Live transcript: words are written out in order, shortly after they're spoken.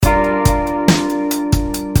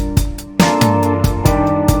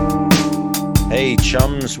Hey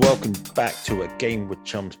chums, welcome back to a Game with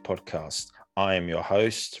Chums podcast. I am your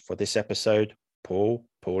host for this episode,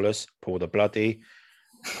 Paulus, Paul the Bloody,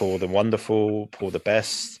 Paul the Wonderful, Paul the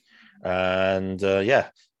Best. And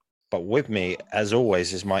but with me, as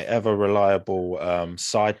always, is my ever reliable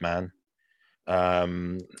sideman.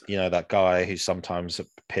 That guy who sometimes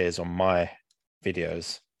appears on my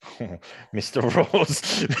videos. Mr. Rawls,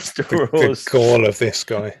 The call of this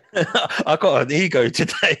guy. I got an ego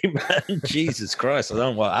today, man. Jesus Christ, I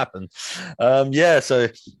don't know what happened. So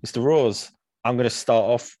Mr. Rawls, I'm going to start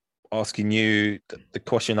off asking you the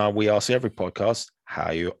question we ask every podcast: how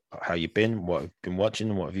you been, what have you been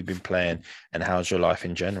watching, what have you been playing, and how's your life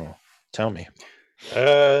in general? Tell me.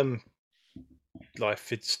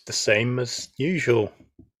 Life, it's the same as usual.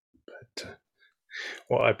 But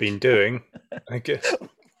what I've been doing, I guess.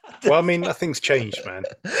 Well, I mean, nothing's changed, man.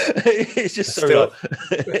 It's just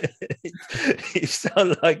you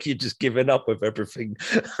sound like you're just giving up with everything.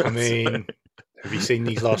 I mean, have you seen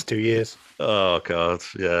these last 2 years? Oh God,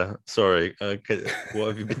 yeah. Sorry. Okay. What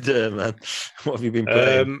have you been doing, man? What have you been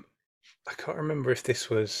playing? I can't remember if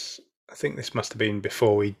this was. I think this must have been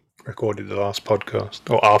before we recorded the last podcast,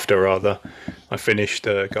 or after rather. I finished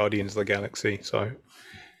Guardians of the Galaxy, so I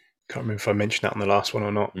can't remember if I mentioned that on the last one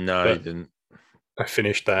or not. No, you didn't. I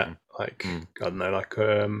finished that I don't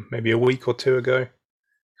know, maybe a week or two ago.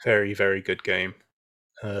 Very, very good game.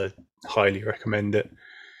 Highly recommend it.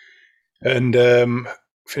 And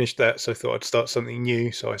finished that, so I thought I'd start something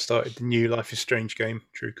new. So I started the new Life is Strange game,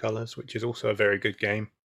 True Colors, which is also a very good game.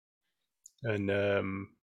 And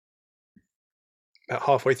about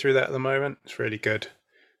halfway through that at the moment. It's really good.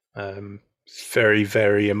 It's very,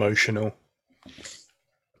 very emotional.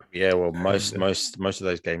 Yeah, well, most of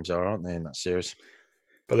those games aren't they, in that series?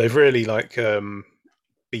 But they've really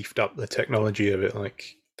beefed up the technology of it.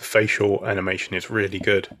 Like the facial animation is really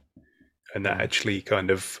good, and that actually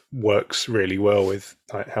kind of works really well with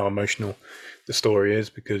how emotional the story is,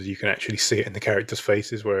 because you can actually see it in the characters'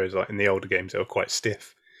 faces, whereas in the older games they were quite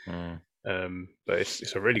stiff. But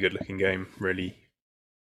it's a really good looking game. Really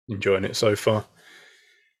enjoying it so far.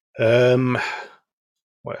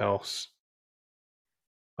 What else?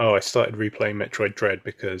 Oh, I started replaying Metroid Dread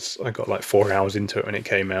because I got 4 hours into it when it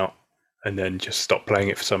came out, and then just stopped playing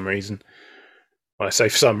it for some reason. When I say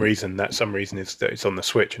for some reason, that some reason is that it's on the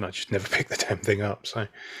Switch, and I just never picked the damn thing up. So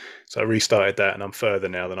I restarted that, and I'm further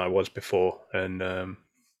now than I was before, and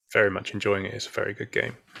very much enjoying it. It's a very good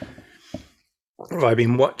game. What have I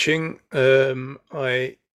been watching?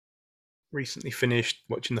 I recently finished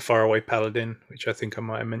watching The Faraway Paladin, which I think I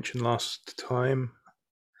might have mentioned last time.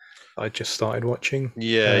 I just started watching.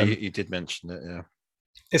 Yeah, you did mention it. Yeah,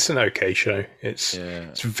 it's an okay show. It's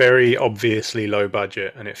very obviously low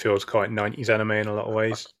budget, and it feels quite 90s anime in a lot of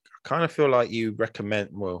ways. I kind of feel like you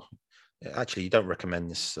recommend. Well, actually, you don't recommend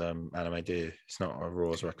this anime, do you? It's not a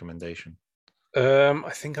Raw's recommendation.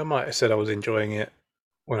 I think I might have said I was enjoying it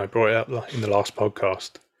when I brought it up in the last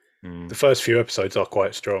podcast. The first few episodes are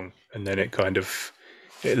quite strong, and then it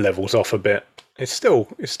levels off a bit. It's still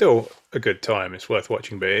a good time. It's worth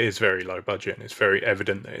watching, but it is very low budget, and it's very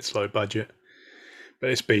evident that it's low budget. But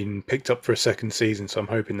it's been picked up for a second season, so I'm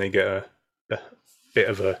hoping they get a bit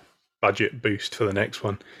of a budget boost for the next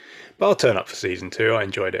one. But I'll turn up for season 2. I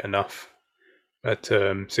enjoyed it enough. But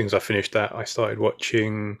since I finished that, I started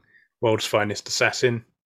watching World's Finest Assassin.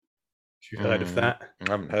 If you've heard of that. I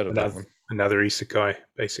haven't heard of that one. Another isekai,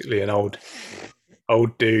 basically an old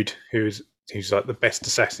dude who's like the best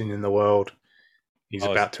assassin in the world. He's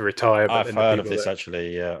about to retire. But I've heard of this,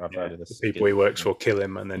 actually. Yeah, I've heard of this. The people he works for kill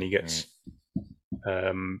him, and then he gets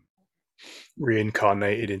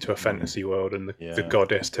reincarnated into a fantasy world, and the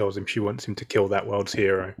goddess tells him she wants him to kill that world's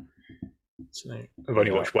hero. So I've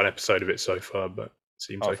only watched one episode of it so far, but it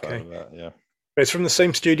seems okay. But it's from the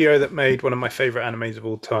same studio that made one of my favorite animes of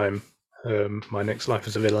all time, My Next Life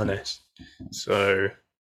as a Villainess. So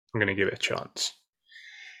I'm going to give it a chance.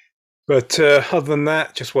 But other than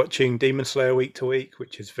that, just watching Demon Slayer week to week,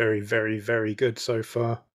 which is very, very, very good so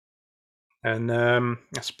far. And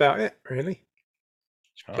that's about it, really.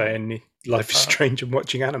 Just playing Life is Strange and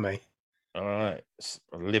watching anime. All right.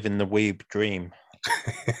 Living the weeb dream.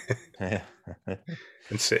 And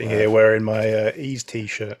sitting here wearing my Ease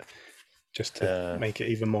t-shirt just to make it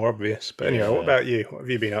even more obvious. But anyway, what about you? What have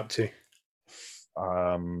you been up to?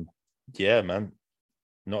 Yeah, man.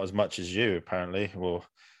 Not as much as you, apparently. Well,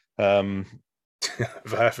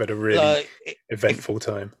 I've had a really eventful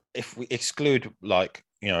time. If we exclude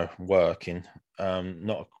working,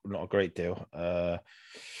 not a great deal.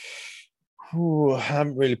 Ooh, I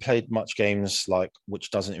haven't really played much games like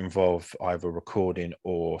which doesn't involve either recording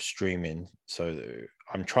or streaming. So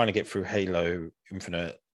I'm trying to get through Halo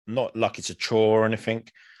Infinite. Not like it's a chore or anything,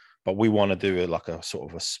 but we want to do like a sort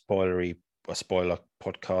of a spoiler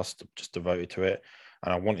podcast just devoted to it.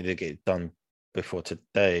 And I wanted to get it done before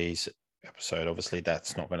today's episode. Obviously,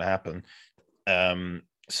 that's not going to happen.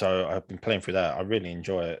 So I've been playing through that. I really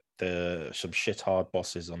enjoy it. There's some shit hard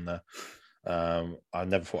bosses on there. I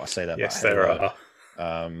never thought I'd say that Yes, about Halo. there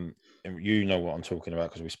are. You know what I'm talking about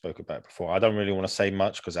because we spoke about it before. I don't really want to say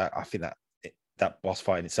much because I think that boss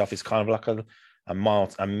fight in itself is kind of like a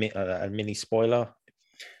mini spoiler.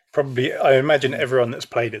 Probably, I imagine everyone that's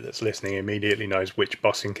played it that's listening immediately knows which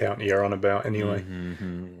boss encounter you're on about. Anyway,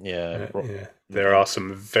 yeah, there are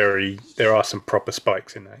some proper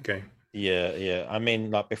spikes in that game. Yeah. I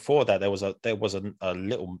mean, like before that, there was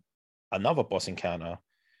another boss encounter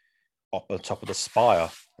up on top of the spire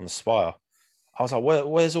on the spire. I was like,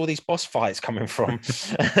 where's all these boss fights coming from?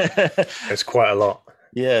 There's quite a lot.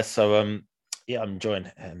 Yeah, so yeah, I'm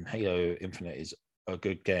enjoying Halo Infinite is a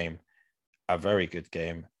good game, a very good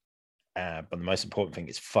game. But the most important thing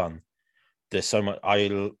is fun. There's so much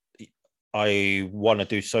I want to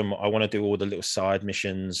do so much. I want to do all the little side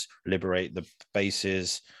missions, liberate the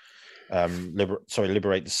bases,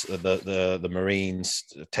 liberate the Marines,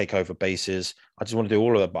 take over bases. I just want to do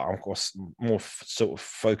all of that, but I'm of course more sort of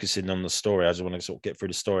focusing on the story. I just want to sort of get through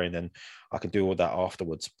the story, and then I can do all that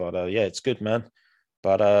afterwards. But yeah, it's good, man.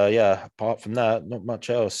 But yeah, apart from that, not much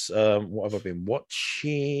else. What have I been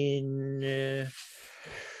watching?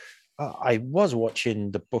 I was watching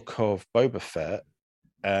the Book of Boba Fett,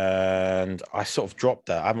 and I sort of dropped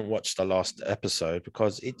that. I haven't watched the last episode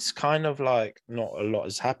because it's kind of like not a lot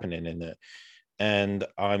is happening in it, and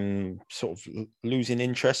I'm sort of losing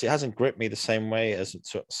interest. It hasn't gripped me the same way as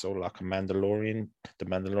it's sort of like the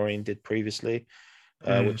Mandalorian did previously,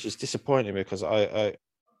 which is disappointing because I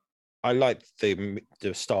like the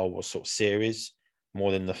Star Wars sort of series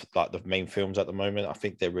more than the main films at the moment. I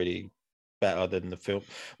think they're really better than the film.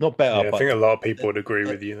 Not better, Yeah, but I think a lot of people would agree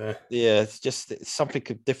with you there. Yeah, it's something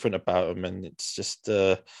different about them, and it's just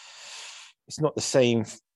it's not the same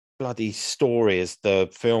bloody story as the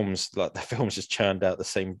films. Like the films just churned out the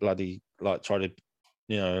same bloody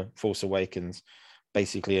Force Awakens,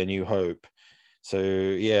 basically A New Hope. So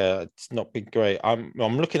yeah, it's not been great. I'm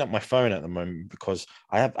looking at my phone at the moment because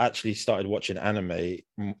I have actually started watching an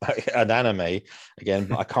anime again,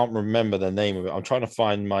 but I can't remember the name of it. I'm trying to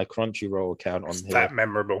find my Crunchyroll account on here. That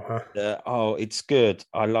memorable, huh? Oh, it's good.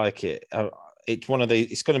 I like it. It's one of the.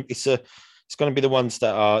 It's gonna be the ones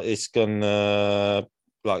that are. It's gonna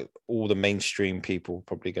like all the mainstream people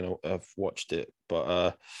probably gonna have watched it,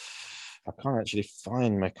 but I can't actually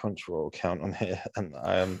find my Crunchyroll account on here, and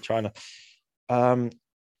I'm trying to.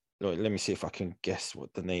 Look, let me see if I can guess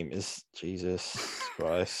what the name is. Jesus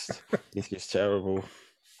Christ, this is terrible.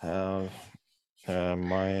 Viewers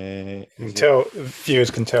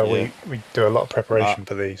can tell we do a lot of preparation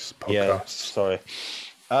for these podcasts. Yeah, sorry.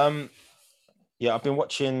 Yeah, I've been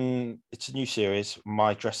watching. It's a new series,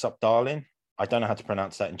 My Dress Up Darling. I don't know how to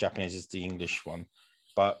pronounce that in Japanese. It's the English one,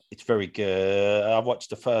 but it's very good. I've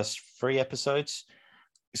watched the first 3 episodes.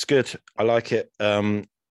 It's good. I like it.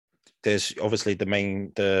 There's obviously the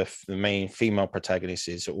main female protagonist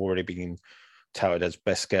is already being touted as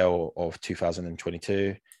best girl of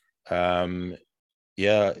 2022.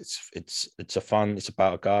 Yeah, it's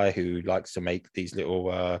about a guy who likes to make these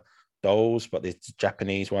little dolls, but it's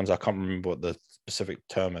Japanese ones. I can't remember what the specific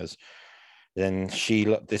term is. Then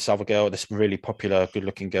this other girl, this really popular,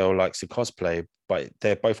 good-looking girl, likes to cosplay, but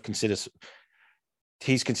they're both considered.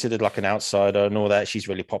 He's considered like an outsider and all that. She's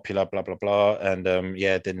really popular, blah blah blah, and then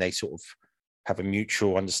they sort of have a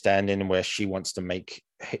mutual understanding where she wants him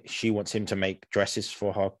to make dresses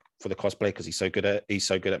for her for the cosplay because he's so good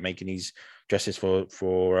at making these dresses for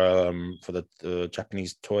the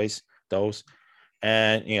Japanese dolls,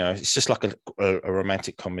 and it's just like a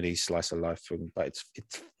romantic comedy slice of life thing, but it's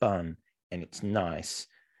fun and it's nice.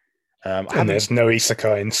 And there's no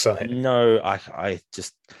isekai in sight. No, I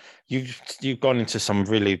just you've gone into some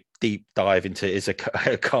really deep dive into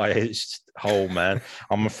isekai hole, man.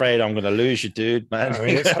 I'm afraid I'm going to lose you, dude, man. I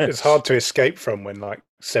mean, it's hard to escape from when like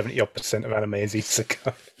 70% of anime is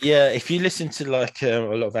isekai. Yeah, if you listen to like a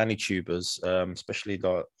lot of AniTubers, especially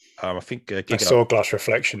like I think I saw Glass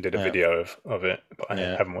Reflection did a video of it, but I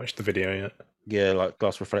haven't watched the video yet. Yeah, like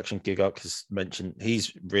Glass Reflection, Giguk has mentioned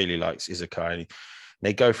he's really likes isekai.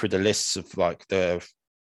 They go through the lists of like the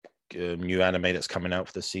new anime that's coming out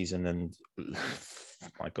for the season, and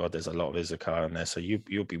my God, there's a lot of isekai in there. So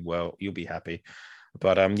you'll be happy.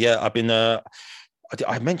 But yeah, I've been Did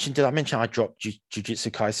I mention I dropped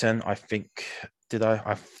Jujutsu Kaisen? I think did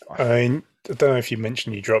I? I don't know if you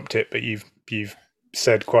mentioned you dropped it, but you've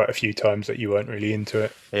said quite a few times that you weren't really into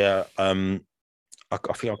it. Yeah.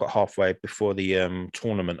 I think I got halfway before the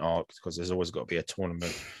tournament arc because there's always got to be a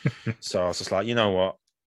tournament. So I was just like, you know what?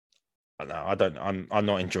 No, I don't. I'm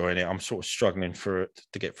not enjoying it. I'm sort of struggling through it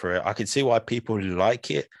to get through it. I can see why people like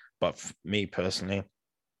it, but for me personally,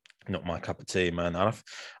 not my cup of tea, man. And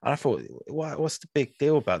I thought, what's the big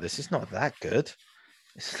deal about this? It's not that good.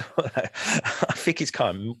 It's not that, I think it's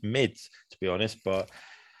kind of mid, to be honest, but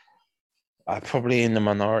I'm probably in the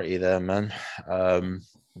minority there, man.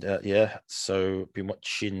 Yeah, so been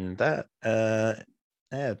watching that.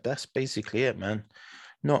 Yeah, that's basically it, man.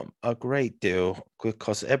 Not a great deal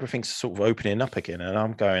because everything's sort of opening up again, and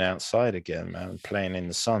I'm going outside again, man, playing in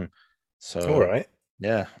the sun. So, All right,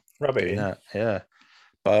 yeah, rub it doing in. that, yeah.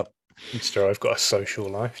 But Mister, I've got a social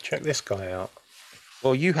life. Check this guy out.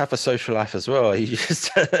 well, you have a social life as well. You just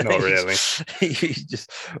Not really.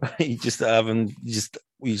 you just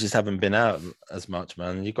haven't been out as much,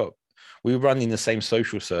 man. We run in the same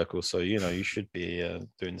social circle, so you should be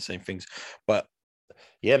doing the same things. But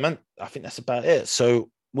yeah, man, I think that's about it. So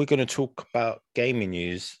we're going to talk about gaming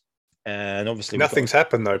news, and obviously Nothing's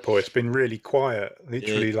happened though, Paul. It's been really quiet.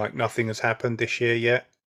 Literally, like nothing has happened this year yet.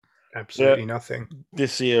 Absolutely nothing.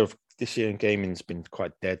 This year in gaming's been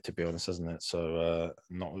quite dead, to be honest, hasn't it? So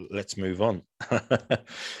not let's move on.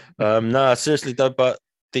 No, seriously though, but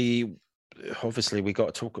obviously we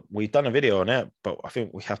got to talk. We've done a video on it, but I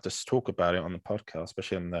think we have to talk about it on the podcast,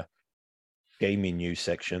 especially in the gaming news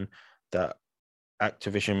section. That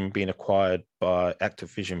Activision being acquired by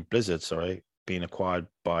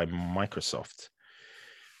Microsoft.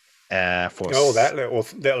 That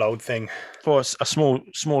little old thing for a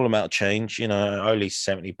small amount of change, only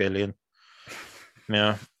 70 billion.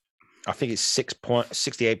 Yeah, I think it's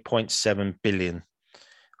 68.7 billion.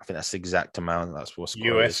 I think that's the exact amount. That's what's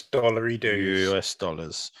US dollary dues. US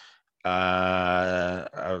dollars.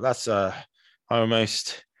 That's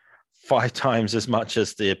almost 5 times as much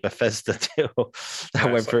as the Bethesda deal that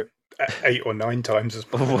went through. 8 or 9 times as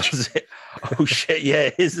much. Was it? Oh shit! Yeah,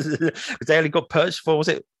 because they only got purchased for, was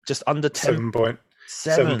it just under 7.5?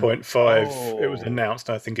 Oh. It was announced.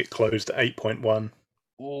 I think it closed at 8.1.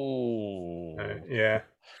 Oh, yeah.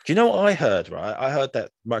 Do you know what I heard? Right, I heard that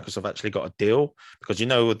Microsoft actually got a deal because the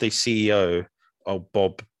CEO,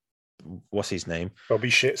 Bob, what's his name? Bobby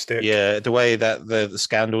Shitstick. Yeah, the way that the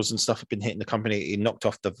scandals and stuff have been hitting the company, it knocked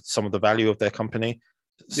off some of the value of their company.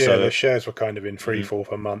 Yeah, the shares were kind of in free fall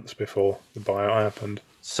for months before the buyout happened.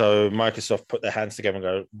 So Microsoft put their hands together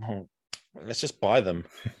and go, let's just buy them.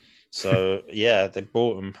 So yeah, they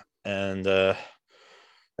bought them, and that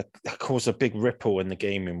caused a big ripple in the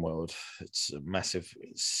gaming world. It's a massive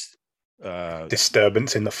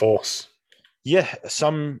disturbance in the force. Yeah,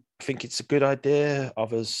 some think it's a good idea,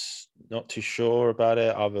 others not too sure about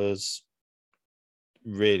it, others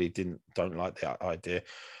really don't like the idea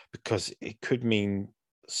because it could mean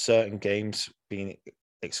certain games being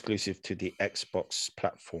exclusive to the Xbox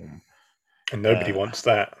platform, and nobody wants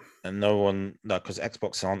that. And because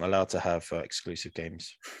Xbox aren't allowed to have exclusive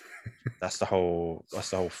games. That's the whole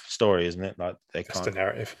story, isn't it? Like That's the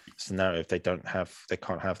narrative. It's the narrative. They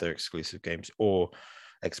can't have their exclusive games, or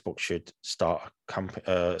Xbox should start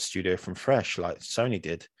a studio from fresh, like Sony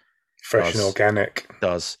did. Fresh and organic.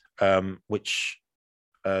 Which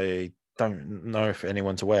I don't know if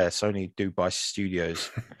anyone's aware. Sony do buy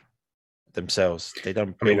studios themselves. They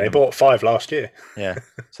don't. They bought 5 last year. Yeah,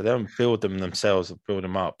 so they don't build them themselves, build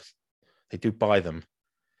them up. They do buy them,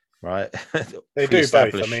 right? They do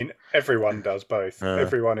both. Everyone does both.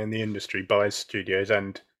 Everyone in the industry buys studios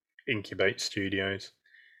and incubates studios.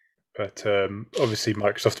 But obviously,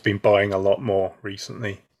 Microsoft have been buying a lot more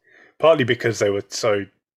recently, partly because they were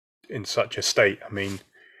in such a state.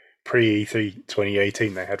 Pre-E3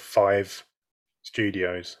 2018, they had 5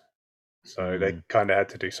 studios. So they kind of had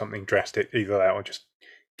to do something drastic, either that or just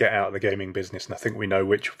get out of the gaming business. And I think we know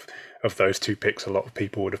which of those 2 picks a lot of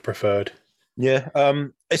people would have preferred. Yeah,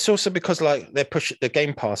 it's also because the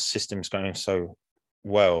Game Pass system's going so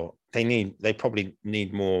well. They probably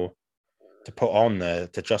need more to put on there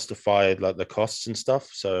to justify the costs and stuff.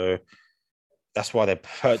 So that's why they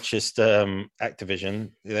purchased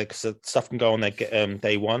Activision, because stuff can go on there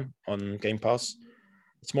day one on Game Pass.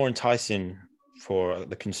 It's more enticing for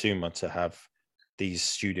the consumer to have these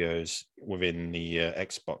studios within the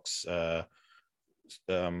Xbox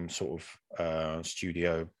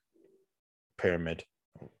studio pyramid.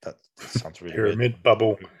 That sounds really pyramid weird.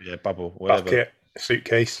 Bubble. Yeah, bubble, whatever. Bucket,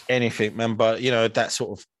 suitcase, anything, man. But that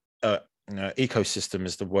sort of ecosystem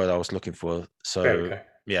is the word I was looking for. So Okay.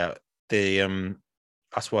 yeah, the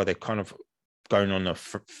that's why they're kind of going on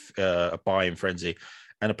a buying frenzy,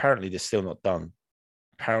 and apparently they're still not done.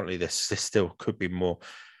 Apparently there still could be more,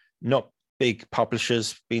 not big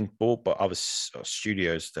publishers being bought, but other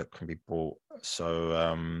studios that can be bought.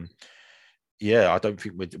 So yeah, I don't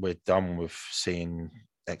think we're done with seeing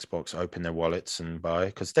Xbox open their wallets and buy,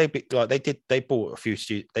 because they bought they bought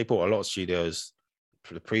a lot of studios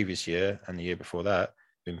for the previous year and the year before that,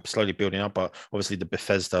 been slowly building up. But obviously the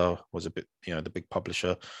Bethesda was a bit, the big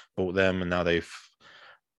publisher bought them, and now they've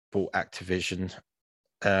bought Activision.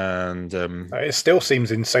 And It still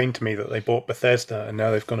seems insane to me that they bought Bethesda and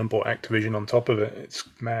now they've gone and bought Activision on top of it. It's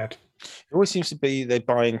mad. it always seems to be they're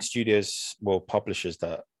buying studios, well, publishers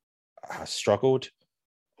that have struggled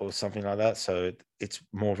or something like that. So it's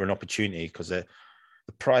more of an opportunity because the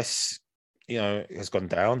price, has gone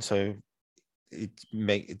down. So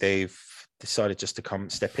they've decided just to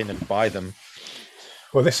step in and buy them.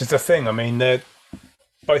 Well, this is the thing. I mean, they're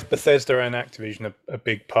both Bethesda and Activision are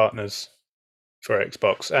big partners for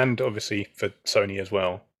Xbox and obviously for Sony as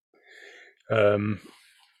well. But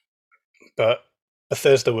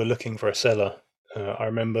Bethesda were looking for a seller. I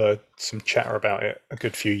remember some chatter about it a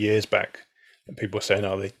good few years back. And people were saying,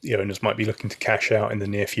 the owners might be looking to cash out in the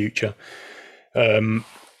near future.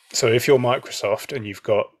 So if you're Microsoft and you've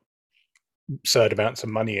got absurd amounts of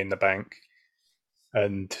money in the bank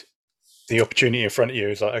and the opportunity in front of you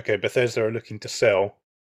is like, okay, Bethesda are looking to sell,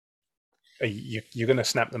 you're going to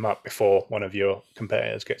snap them up before one of your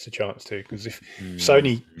competitors gets a chance to. Because if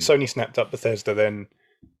Sony snapped up Bethesda, then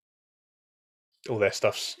all their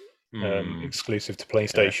stuff's exclusive to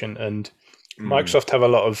PlayStation, and Microsoft have a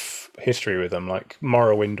lot of history with them. Like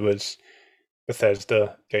Morrowind was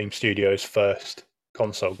Bethesda Game Studios' first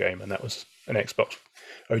console game, and that was an OG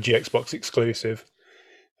Xbox exclusive.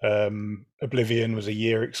 Oblivion was a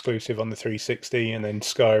year exclusive on the 360, and then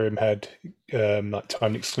Skyrim had like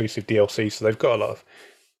timed exclusive DLC. So they've got a lot of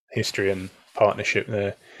history and partnership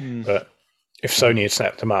there. But if Sony had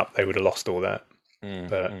snapped them up, they would have lost all that.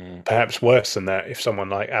 But perhaps worse than that, if someone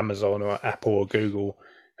like Amazon or Apple or Google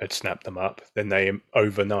had snapped them up, then they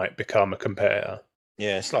overnight become a competitor.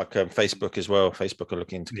 Yeah, it's like Facebook as well. Facebook are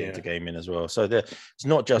looking to get into gaming as well. So it's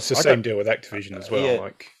not just the same deal with Activision as well.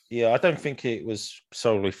 I don't think it was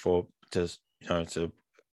solely to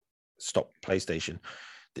stop PlayStation.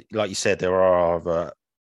 Like you said, there are other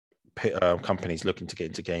companies looking to get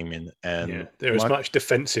into gaming, and they're as much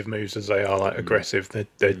defensive moves as they are like aggressive.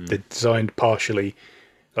 They're designed partially,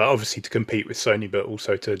 obviously, to compete with Sony, but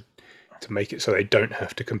also to make it so they don't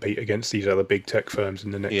have to compete against these other big tech firms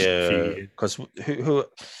in the next few years. Because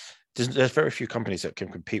there's very few companies that can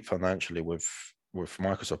compete financially with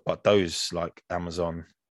Microsoft, but those like Amazon,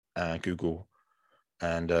 Google,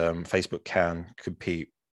 and Facebook can compete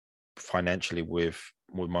financially with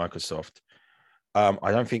Microsoft.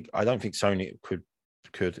 I don't think Sony could.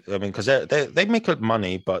 I mean, because they make good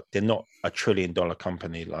money, but they're not a $1 trillion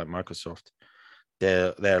company like Microsoft.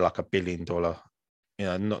 They're like $1 billion.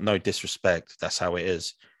 No disrespect. That's how it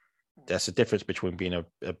is. That's the difference between being a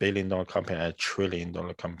 $1 billion company and a $1 trillion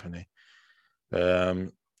company.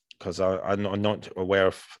 Because I'm not aware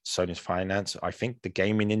of Sony's finance. I think the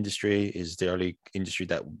gaming industry is the only industry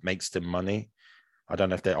that makes them money. I don't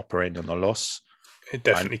know if they're operating on a loss. It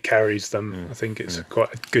definitely carries them. I think it's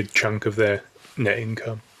quite a good chunk of their net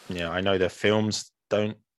income. Yeah, I know their films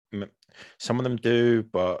don't. Some of them do,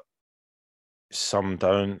 but some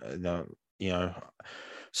don't.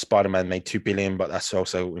 Spider-Man made $2 billion, but that's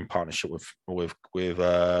also in partnership with Marvel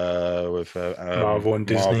and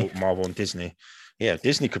Disney. Marvel and Disney. Yeah,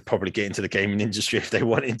 Disney could probably get into the gaming industry if they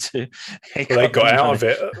wanted to. Well, they got out of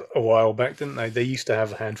it a while back, didn't they? They used to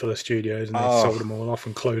have a handful of studios, and they sold them all off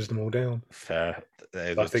and closed them all down. Fair.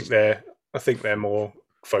 I think they're more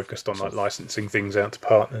focused on like licensing things out to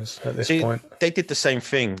partners at this point. They did the same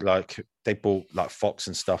thing. Like they bought like Fox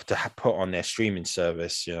and stuff to put on their streaming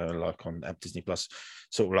service. Like on Disney Plus,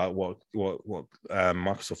 sort of like what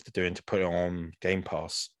Microsoft are doing to put it on Game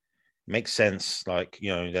Pass. Makes sense. Like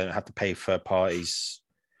they don't have to pay third parties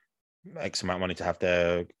X amount of money to have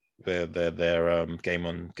their game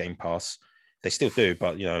on Game Pass. They still do,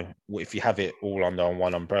 but if you have it all under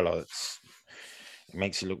one umbrella, it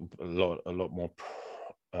makes it look a lot more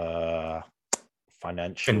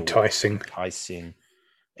financial, enticing.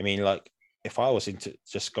 I mean, like if I was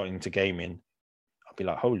got into gaming, I'd be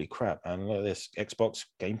like, holy crap, and look at this Xbox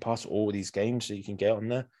Game Pass, all these games that you can get on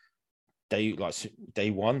there. Day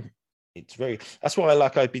one. That's why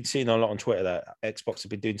I've been seeing a lot on Twitter that Xbox have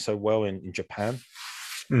been doing so well in Japan.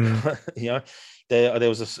 There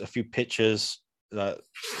was a few pictures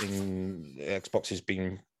Xbox has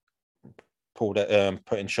been put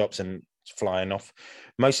in shops and flying off,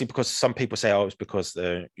 mostly because some people say, it's because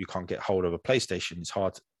you can't get hold of a PlayStation. It's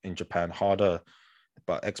hard in Japan, harder,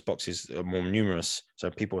 but Xboxes are more numerous, so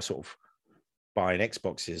people are sort of buying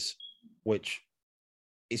Xboxes, which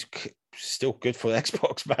is still good for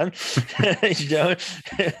Xbox, man.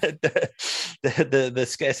 The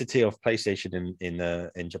scarcity of PlayStation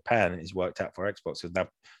in Japan is worked out for Xbox, and now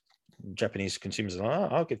Japanese consumers are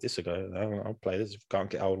like, I'll give this a go. I'll play this. If I can't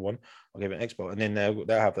get hold of one, I'll give it an Xbox, and then they'll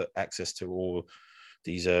have access to all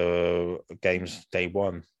these games day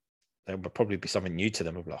one. There will probably be something new to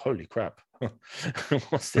them. They'll be like, holy crap,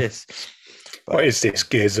 what's this? But what is this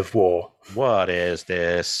Gears of War? What is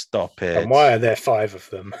this? Stop it. And why are there 5 of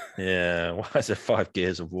them? Yeah, why is there 5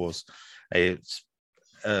 Gears of Wars? It's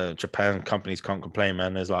Japan companies can't complain,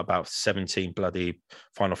 man. There's like about 17 bloody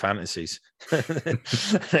Final Fantasies. They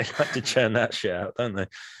like to churn that shit out, don't they?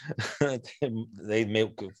 They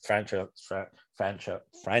milk franchises.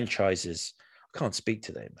 I can't speak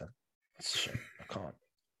today, man. I can't.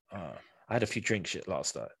 I had a few drinks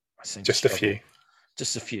last night. Just a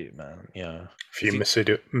few, man. Yeah, a few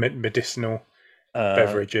medicinal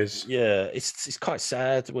beverages. Yeah, it's quite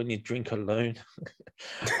sad when you drink alone.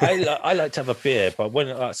 I like to have a beer, but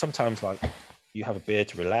when sometimes you have a beer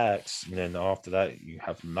to relax, and then after that you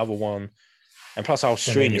have another one. And plus, I was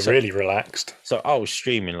streaming. You're really relaxed. So I was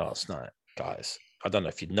streaming last night, guys. I don't know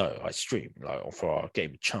if you know, I stream for our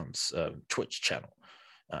Game of Chums Twitch channel.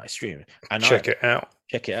 I stream and check it out.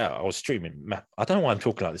 I was streaming. I don't know why I'm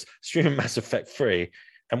talking like this. Streaming Mass Effect 3.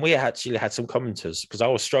 And we actually had some commenters because I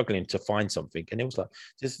was struggling to find something. And it was like,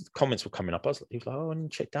 just comments were coming up. He was like, I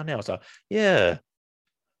need to check down there. I was like, yeah.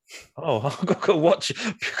 Oh, I've got to watch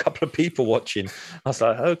a couple of people watching. I was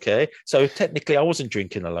like, okay. So technically I wasn't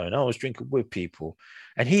drinking alone. I was drinking with people.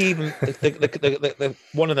 And he even,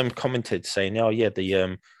 one of them commented saying, oh yeah,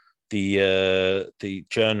 the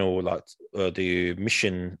journal, the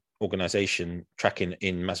mission organization tracking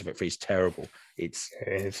in Mass Effect 3 is terrible. It's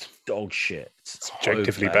dog shit. It's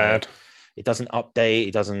objectively bad. It doesn't update.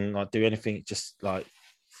 It doesn't do anything. It's just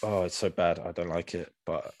it's so bad. I don't like it.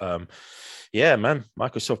 But yeah, man,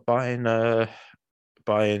 Microsoft buying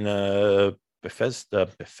Bethesda.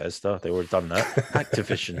 They already done that.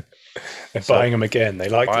 Activision. They're buying them again. They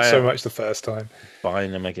liked it so much the first time.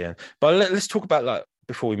 Buying them again. But let's talk about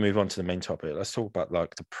before we move on to the main topic. Let's talk about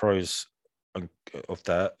the pros of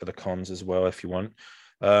that, the cons as well, if you want.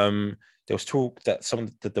 There was talk that some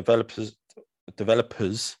of the developers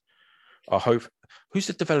are hope. Who's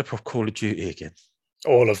the developer of Call of Duty again?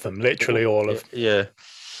 All of them, literally all of them. Yeah,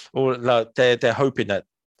 or they're hoping that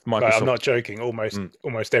Microsoft. I'm not joking.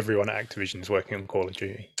 Almost everyone at Activision is working on Call of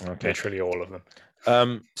Duty. Okay. Literally all of them.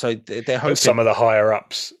 So they're hoping. But some of the higher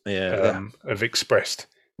ups, have expressed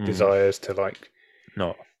desires to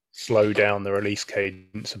not slow down the release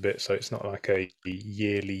cadence a bit, so it's not like a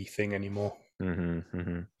yearly thing anymore.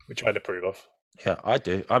 Which I'd approve of. Yeah, I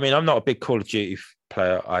do. I mean, I'm not a big Call of Duty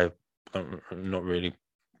player. I don't not really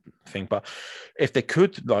think, but if they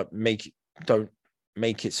could don't make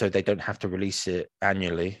it so they don't have to release it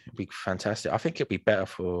annually, it'd be fantastic. I think it'd be better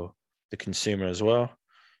for the consumer as well.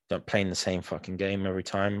 Don't playing the same fucking game every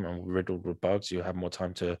time and riddled with bugs. You have more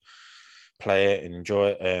time to play it and enjoy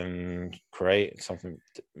it and create something.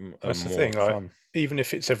 That's the thing. Even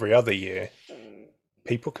if it's every other year,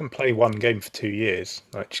 people can play one game for 2 years.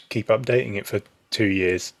 Just keep updating it for 2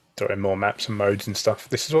 years, throwing more maps and modes and stuff.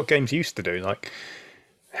 This is what games used to do.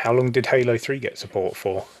 How long did Halo 3 get support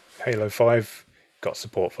for? Halo 5 got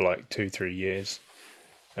support for 2-3 years.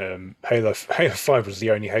 Halo 5 was the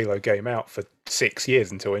only Halo game out for 6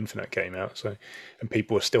 years until Infinite came out. And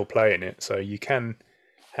people were still playing it. So you can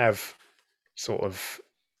have you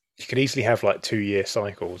could easily have 2-year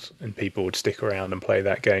cycles and people would stick around and play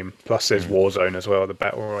that game. Plus there's Warzone as well, the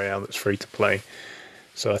Battle Royale that's free to play.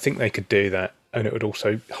 So I think they could do that. And it would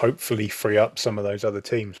also hopefully free up some of those other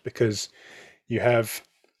teams because there's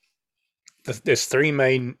 3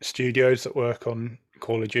 main studios that work on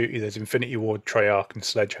Call of Duty. There's Infinity Ward, Treyarch and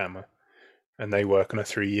Sledgehammer. And they work on a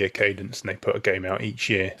 3-year cadence and they put a game out each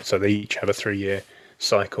year. So they each have a 3-year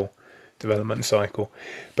development cycle.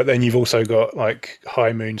 But then you've also got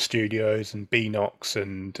High Moon Studios and Beenox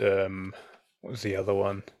and what was the other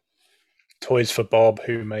one? Toys for Bob,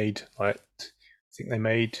 who made I think they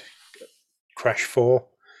made Crash 4.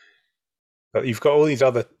 But you've got all these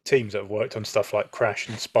other teams that have worked on stuff like Crash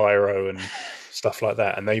and Spyro and stuff like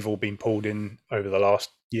that, and they've all been pulled in over the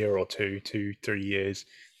last year or 2-3 years.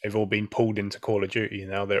 They've all been pulled into Call of Duty,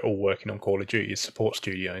 and now they're all working on Call of Duty as support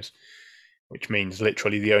studios, which means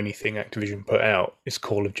literally the only thing Activision put out is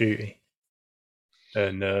Call of Duty.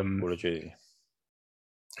 And Call of Duty.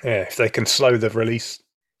 yeah, if they can slow the release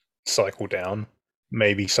cycle down,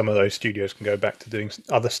 maybe some of those studios can go back to doing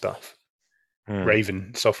other stuff.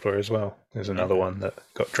 Raven Software as well. There's another one that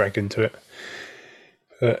got dragged into it.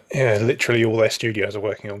 But yeah, literally all their studios are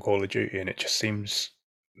working on Call of Duty, and it just seems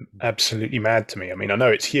absolutely mad to me. I mean, I know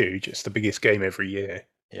it's huge; it's the biggest game every year.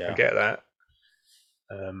 Yeah, I get that,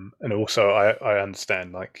 and also I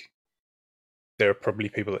understand like there are probably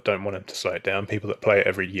people that don't want them to slow it down, people that play it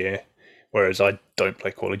every year. Whereas I don't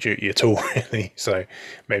play Call of Duty at all, really. So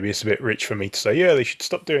maybe it's a bit rich for me to say, yeah, they should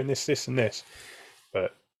stop doing this, this, and this.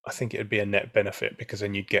 But I think it'd be a net benefit because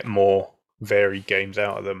then you'd get more varied games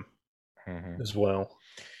out of them as well.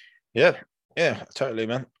 Yeah, totally,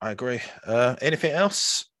 man. I agree. Anything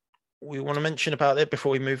else we want to mention about it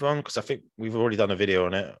before we move on? Because I think we've already done a video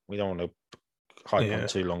on it. We don't want to hype on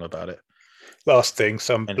too long about it. Last thing,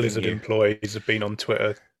 some Blizzard employees have been on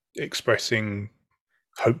Twitter expressing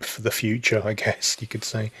hope for the future, I guess you could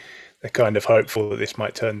say. They're kind of hopeful that this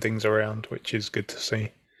might turn things around, which is good to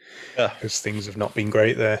see. Yeah, because things have not been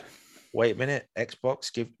great there. Wait a minute,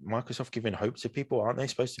 Microsoft giving hope to people? Aren't they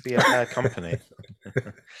supposed to be a bad company?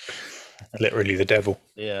 Literally the devil.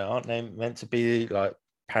 Yeah, aren't they meant to be like?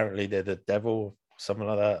 Apparently they're the devil, something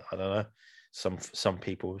like that. I don't know. Some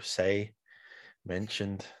people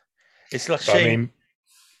mentioned. It's like shame. I mean,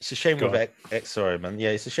 it's a shame with sorry, man. Yeah,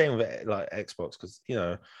 it's a shame with like Xbox because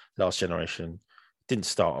last generation didn't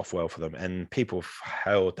start off well for them, and people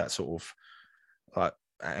held that sort of like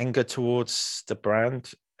anger towards the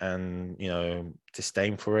brand and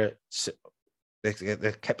disdain for it. So they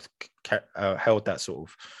kept held that sort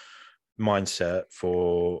of mindset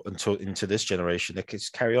until into this generation. They could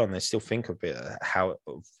carry on. They still think of it how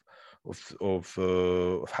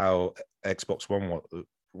Xbox One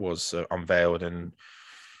was unveiled and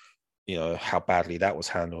how badly that was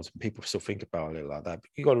handled. People still think about it like that. But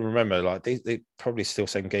you got to remember, like they probably still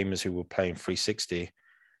same gamers who were playing 360,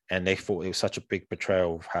 and they thought it was such a big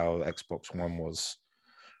betrayal of how Xbox One was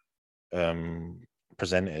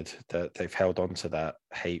presented that they've held on to that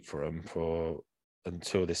hate for them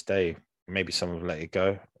until this day. Maybe some have let it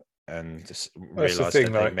go and just realized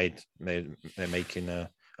that they're making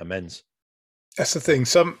amends. That's the thing.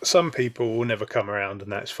 Some people will never come around,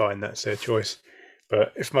 and that's fine. That's their choice.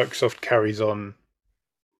 But if Microsoft carries on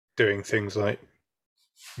doing things like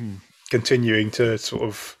continuing to sort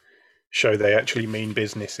of show they actually mean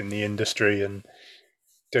business in the industry and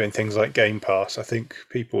doing things like Game Pass, I think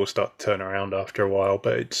people will start to turn around after a while.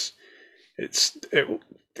 But a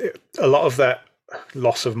lot of that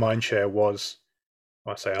loss of mindshare was,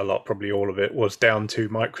 I say a lot, probably all of it, was down to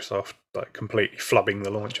Microsoft like completely flubbing the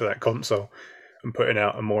launch of that console and putting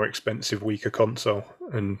out a more expensive, weaker console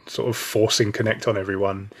and sort of forcing Kinect on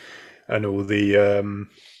everyone and all the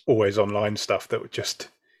always online stuff that just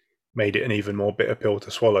made it an even more bitter pill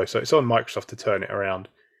to swallow. So it's on Microsoft to turn it around.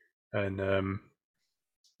 And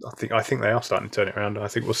I think they are starting to turn it around. And I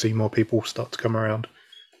think we'll see more people start to come around.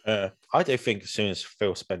 I do think as soon as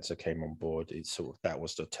Phil Spencer came on board, it's sort of that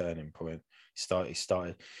was the turning point. He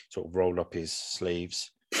started sort of rolled up his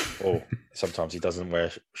sleeves, or sometimes he doesn't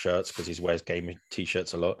wear shirts because he wears gaming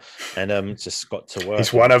t-shirts a lot, and just got to work.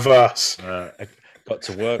 He's one of us. Got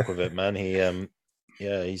to work with it, man.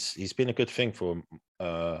 He's been a good thing for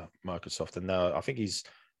Microsoft, and now I think he's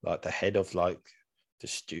like the head of like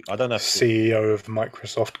the I don't know, CEO of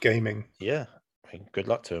Microsoft Gaming. Yeah, I mean, good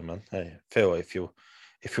luck to him, man. Hey, Phil, if you're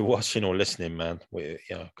watching or listening, man,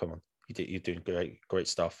 come on, you're doing great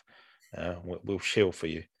stuff. We'll shield for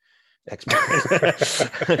you.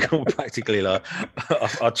 Practically, like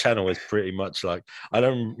our channel is pretty much like, I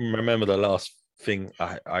don't remember the last thing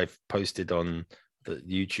I've posted on the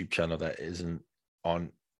YouTube channel that isn't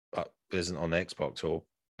on Xbox, or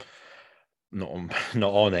not on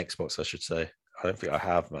Xbox, I should say. I don't think I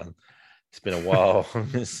have, man. It's been a while.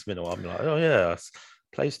 I'm like, oh yeah,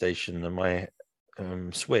 PlayStation and my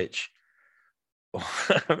Switch. I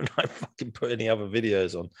haven't fucking put any other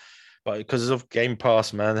videos on, but because of Game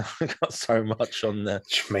Pass, man, I got so much on there.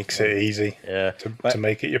 Which makes it easy, to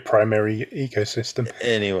make it your primary ecosystem.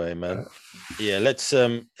 Anyway, man, let's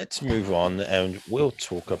move on, and we'll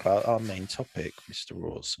talk about our main topic, Mr.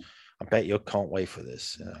 Roars. I bet you can't wait for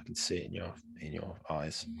this. I can see it in your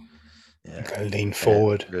eyes. Yeah, lean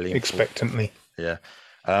forward expectantly. Forward.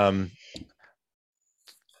 Yeah,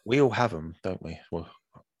 we all have them, don't we? Well,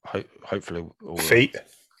 hopefully, all feet.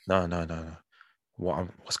 No.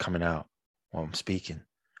 What's coming out while I'm speaking?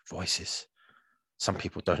 Voices. Some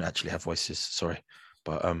people don't actually have voices. Sorry,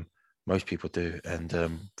 but most people do,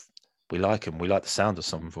 and we like them. We like the sound of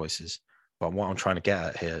some voices. But what I'm trying to get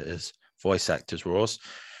at here is voice actors, Ross.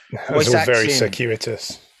 That was all very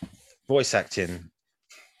circuitous. Voice acting.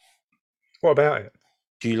 What about it?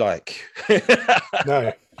 Do you like?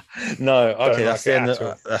 No. No. Okay, that's the end.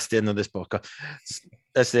 That's the end of this podcast.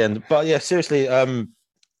 That's the end. But yeah, seriously.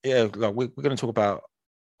 Yeah, like we're going to talk about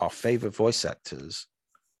our favorite voice actors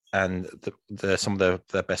and some of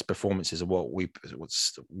their best performances and what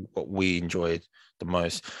we enjoyed the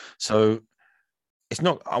most. So it's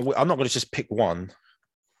not. I'm not going to just pick one.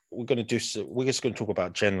 We're just going to talk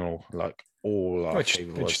about general, like all our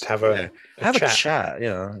favorite voices. Just have a chat.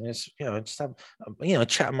 Just have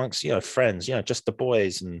chat amongst friends. Just the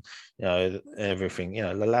boys and everything.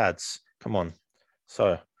 The lads. Come on.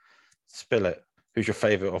 So spill it. Who's your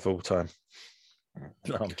favorite of all time?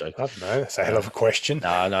 No, I'm joking. I don't know. That's a hell of a question.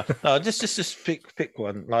 No. Just pick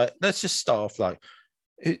one. Like, let's just start off. Like,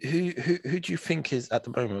 who do you think is at the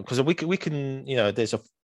moment? Because we can. There's a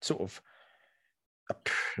sort of a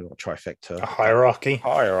trifecta, a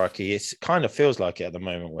hierarchy. It kind of feels like it at the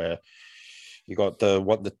moment, where you got the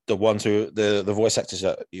ones who the voice actors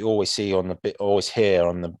that you always see always hear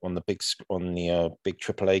on the big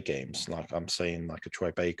AAA games. Like I'm saying, like a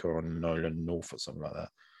Troy Baker or Nolan North or something like that.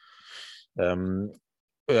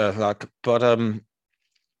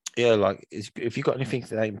 If you got anything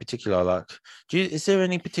that in particular, like, is there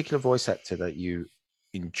any particular voice actor that you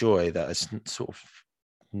enjoy that is sort of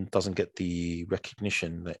doesn't get the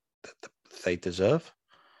recognition that they deserve?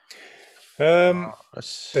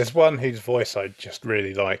 There's one whose voice I just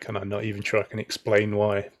really like, and I'm not even sure I can explain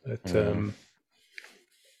why. But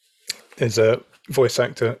there's a voice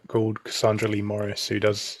actor called Cassandra Lee Morris who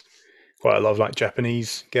does quite a lot of like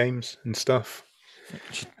Japanese games and stuff.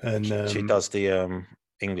 She does the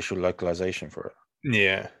English localization for it.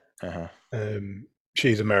 Yeah.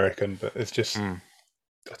 She's American, but it's just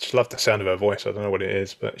I just love the sound of her voice. I don't know what it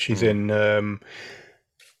is, but she's in.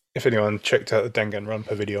 If anyone checked out the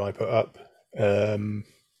Danganronpa video I put up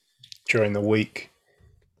during the week,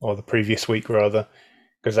 or the previous week rather,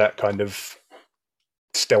 because that kind of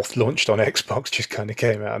stealth launched on Xbox, just kind of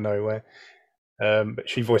came out of nowhere. But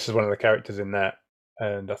she voices one of the characters in that,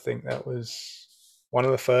 and I think that was one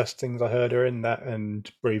of the first things I heard her in. That and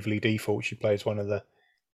Bravely Default. She plays one of the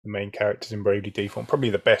main characters in Bravely Default, probably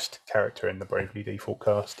the best character in the Bravely Default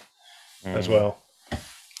cast as well.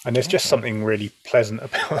 And there's just something really pleasant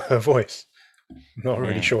about her voice. I'm not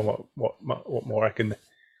really sure what more I can,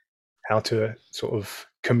 how to sort of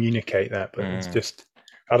communicate that, but it's just,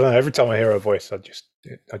 I don't know. Every time I hear her voice, I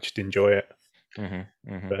just enjoy it.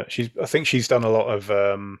 But I think she's done a lot of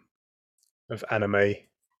anime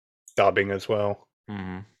dubbing as well,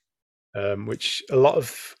 which a lot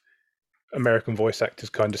of American voice actors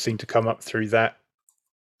kind of seem to come up through that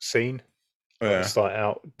scene. Like start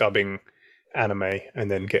out dubbing anime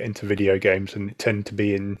and then get into video games, and tend to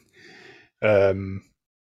be in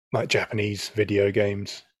like Japanese video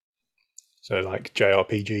games, so like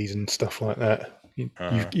JRPGs and stuff like that.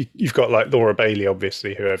 You've got like Laura Bailey,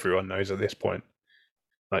 obviously, who everyone knows at this point.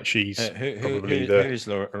 Like she's who's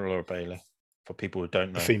Laura Bailey, for people who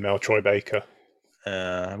don't know? The female Troy Baker.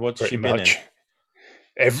 What's she been in?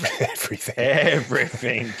 Everything.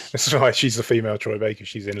 That's why she's the female Troy Baker.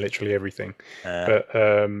 She's in literally everything. But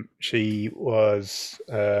she was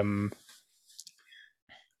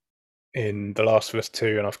in The Last of Us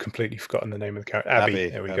 2, and I've completely forgotten the name of the character. Abby.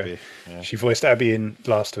 There we go. Yeah. She voiced Abby in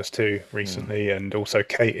Last of Us 2 recently, and also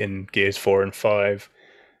Kate in Gears 4 and 5.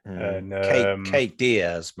 And Kate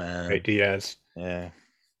Diaz, man. Kate Diaz. Yeah.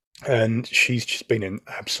 And she's just been in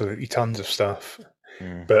absolutely tons of stuff.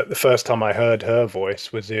 But the first time I heard her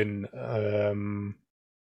voice was in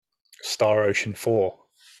Star Ocean 4.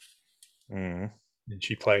 And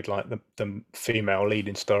she played like the female lead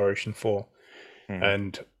in Star Ocean 4.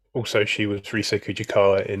 And also she was Risa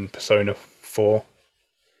Kujikawa in Persona 4.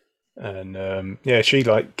 And she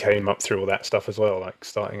like came up through all that stuff as well, like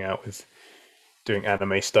starting out with doing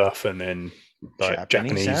anime stuff and then like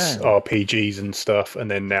Japanese RPGs and stuff. And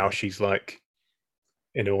then now she's like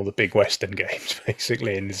in all the big Western games,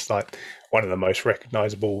 basically, and it's like one of the most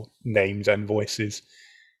recognizable names and voices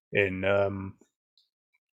in the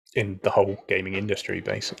whole gaming industry,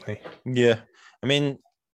 basically. Yeah, I mean,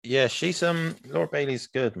 yeah, she's Laura Bailey's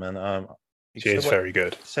good, man. She is very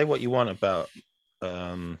good. Say what you want about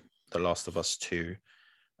The Last of Us 2.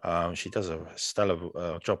 She does a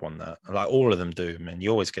stellar job on that. Like all of them do, man. You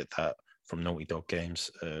always get that from Naughty Dog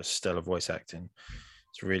games. Stellar voice acting.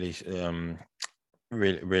 It's really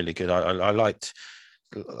really good. I liked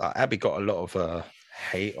Abby. Got a lot of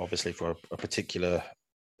hate, obviously, for a particular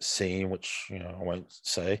scene, which I won't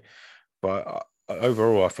say, but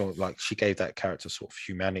overall I felt like she gave that character sort of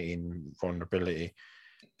humanity and vulnerability,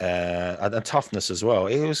 and toughness as well.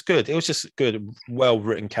 It was good. It was just a good,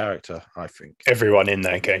 well-written character, I think. Everyone in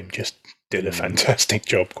that game just did a fantastic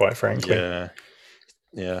job, quite frankly.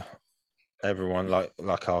 Yeah. Everyone, like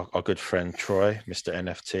our good friend Troy, Mr.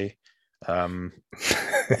 NFT.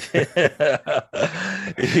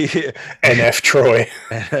 NF Troy.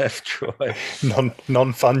 NF Troy.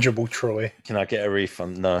 Non-fungible Troy. Can I get a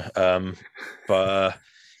refund? No. But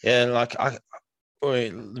yeah, like we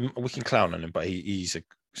can clown on him, but he's a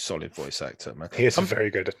solid voice actor, man. He is a very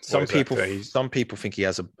good some people think he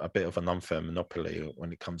has a bit of an unfair monopoly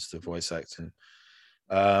when it comes to voice acting.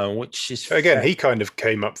 Which is again, fair. He kind of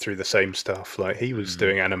came up through the same stuff. Like he was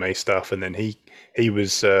doing anime stuff, and then he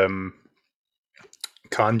was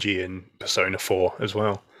Kanji in Persona 4 as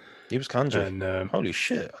well. He was Kanji. And holy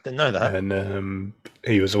shit, I didn't know that. And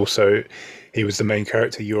he was the main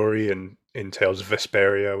character Yuri in Tales of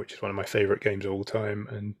Vesperia, which is one of my favorite games of all time.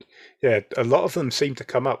 And yeah, a lot of them seem to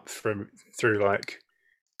come up through like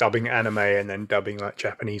dubbing anime and then dubbing like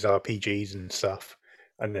Japanese RPGs and stuff.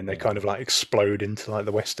 And then they kind of like explode into like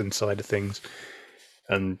the Western side of things.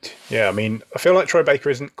 And yeah, I mean, I feel like Troy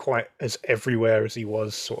Baker isn't quite as everywhere as he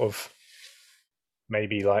was sort of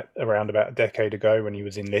maybe like around about a decade ago when he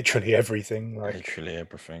was in literally everything. Like literally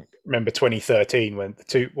everything. Remember 2013 when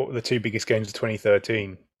what were the two biggest games of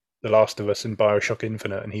 2013? The Last of Us and BioShock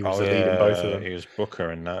Infinite, and he was the lead in both of them. He was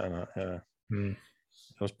Booker in that, yeah. It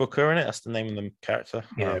was Booker in it. That's the name of the character.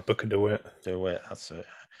 Yeah, Booker DeWitt. DeWitt, that's it.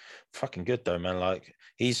 Fucking good though, man. Like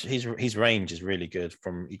his range is really good.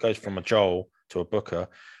 He goes from a Joel to a Booker.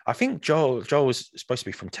 I think Joel is supposed to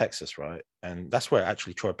be from Texas, right? And that's where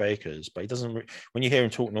actually Troy Baker is. But he doesn't. When you hear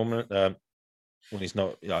him talk normal, when he's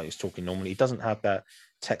not, he's talking normally, he doesn't have that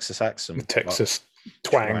Texas accent. The Texas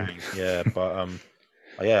twang. Yeah, but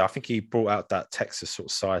yeah, I think he brought out that Texas sort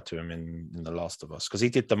of side to him in The Last of Us because he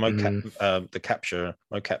did the mocap, the capture.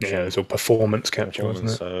 Yeah, it was all performance capture, wasn't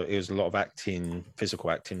it? So it was a lot of acting,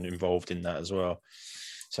 physical acting involved in that as well.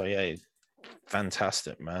 So yeah,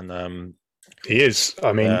 fantastic, man. He is.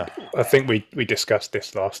 I mean, I think we discussed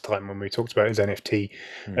this last time when we talked about his NFT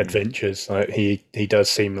adventures. Like he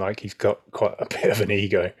does seem like he's got quite a bit of an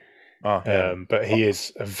ego. But he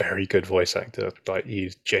is a very good voice actor. Like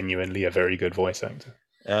he's genuinely a very good voice actor.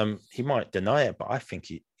 He might deny it, but I think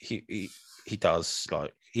he does.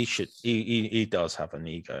 Like he does have an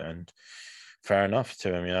ego, and fair enough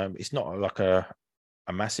to him. It's not like a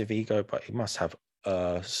massive ego, but he must have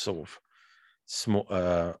a sort of small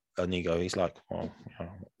an ego. He's like, well,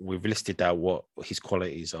 we've listed out what his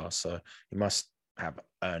qualities are, so he must have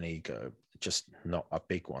an ego, just not a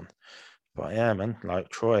big one. But yeah, man, like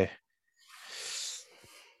Troy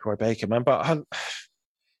Baker, man. But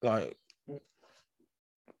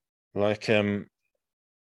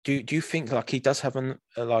do you think like he does have an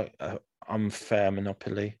unfair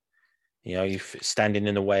monopoly? You standing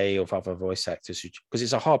in the way of other voice actors because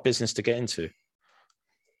it's a hard business to get into.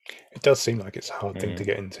 It does seem like it's a hard thing to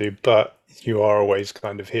get into, but you are always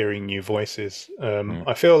kind of hearing new voices.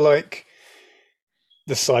 I feel like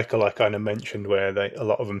the cycle I kind of mentioned where a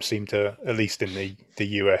lot of them seem to, at least in the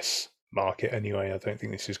US market anyway, I don't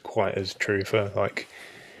think this is quite as true for like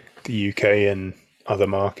the UK and other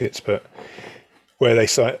markets, but where they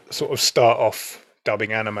sort of start off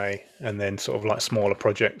dubbing anime and then sort of like smaller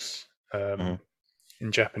projects in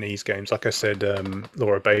Japanese games. Like I said,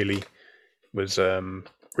 Laura Bailey was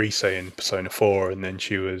Rise in Persona 4, and then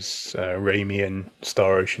she was Raimi in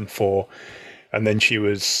Star Ocean 4, and then she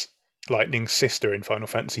was Lightning's sister in Final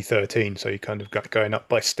Fantasy 13. So you kind of got going up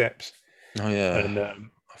by steps. Oh yeah, and I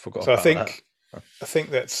forgot. So I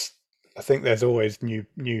think there's always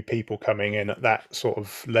new people coming in at that sort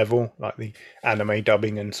of level, like the anime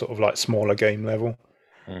dubbing and sort of like smaller game level.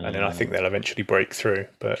 And then I think they'll eventually break through.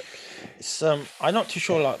 But it's I'm not too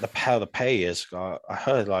sure like how the pay is. I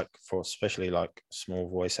heard like for especially like small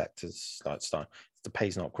voice actors like the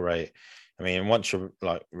pay's not great. I mean, once you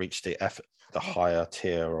like reach the higher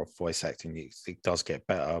tier of voice acting, it does get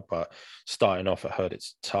better. But starting off, I heard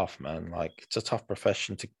it's tough, man. Like it's a tough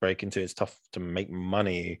profession to break into. It's tough to make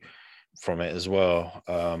money from it as well.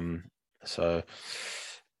 So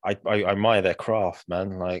I admire their craft,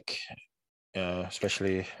 man. Like.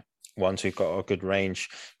 Especially ones who've got a good range,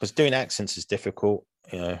 because doing accents is difficult.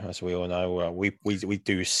 As we all know, we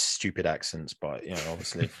do stupid accents, but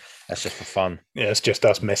obviously that's just for fun. Yeah, it's just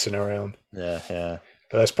us messing around. Yeah.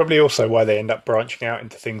 But that's probably also why they end up branching out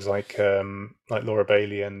into things like Laura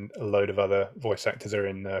Bailey and a load of other voice actors are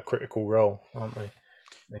in Critical Role, aren't they?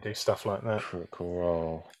 They do stuff like that. Critical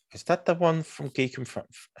Role. Is that the one from Geek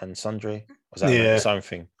and Sundry? Was that its own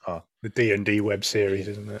thing? The D&D web series,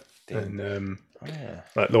 isn't it? And yeah.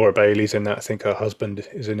 like Laura Bailey's in that. I think her husband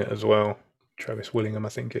is in it as well. Travis Willingham, I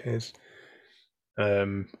think it is.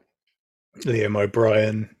 Liam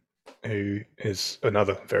O'Brien, who is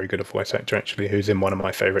another very good voice actor, actually, who's in one of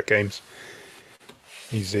my favourite games.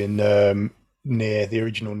 He's in Nier, the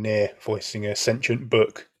original Nier, voicing a sentient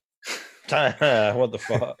book. What the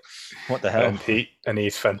fuck? What the hell? And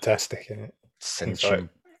he's fantastic in it. Sentient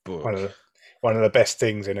book. One of the best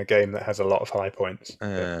things in a game that has a lot of high points.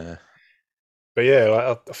 But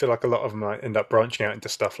yeah, I feel like a lot of them might end up branching out into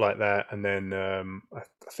stuff like that, and then I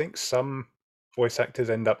think some voice actors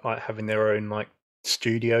end up like having their own like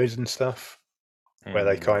studios and stuff, where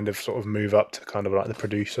they kind of sort of move up to kind of like the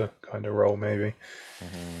producer kind of role, maybe.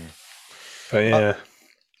 But yeah,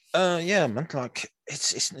 yeah, man. Like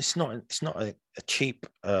it's not a cheap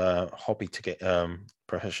hobby to get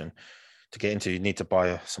profession to get into. You need to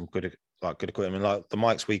buy some good equipment. Like the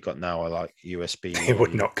mics we got now are like USB. it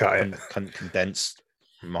would not cut it. Condensed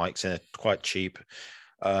mics, and they're quite cheap.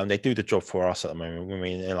 They do the job for us at the moment. I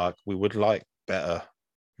mean, like we would like better.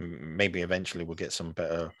 Maybe eventually we'll get some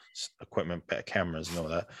better equipment, better cameras, and all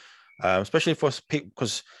that. Especially for people,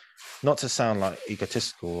 because not to sound like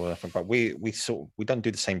egotistical or anything, but we don't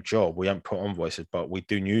do the same job. We don't put on voices, but we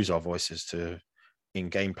do use our voices in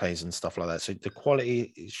gameplays and stuff like that. So the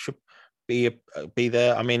quality should be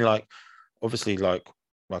there. I mean, like obviously, like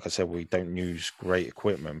I said, we don't use great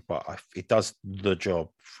equipment, but it does the job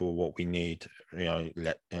for what we need.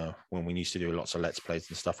 When we used to do lots of let's plays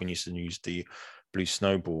and stuff, we used to use the Blue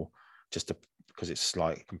Snowball because it's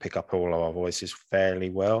like it can pick up all of our voices fairly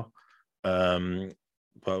well.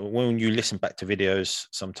 But when you listen back to videos,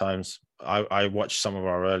 sometimes I watch some of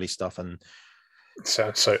our early stuff and it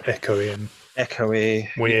sounds so echoey.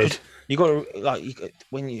 Weird. You got to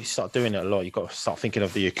when you start doing it a lot, you got to start thinking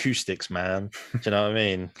of the acoustics, man. Do you know what I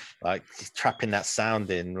mean? Like trapping that sound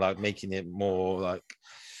in, like making it more like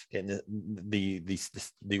getting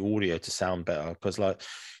the audio to sound better. Because like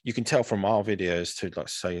you can tell from our videos to like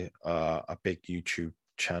say a big YouTube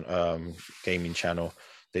channel, gaming channel,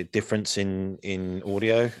 the difference in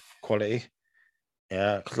audio quality.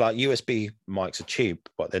 Yeah, because like USB mics are cheap,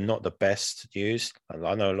 but they're not the best used.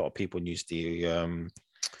 I know a lot of people use the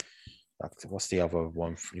what's the other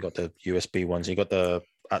one? You got the USB ones. You got the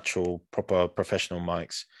actual proper professional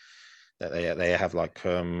mics that they have like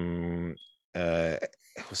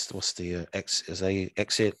what's the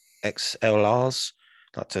exit XLRs,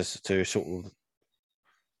 like to sort of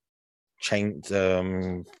change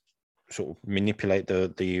sort of manipulate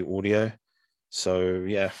the audio. So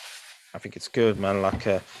yeah, I think it's good, man.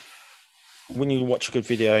 Like when you watch a good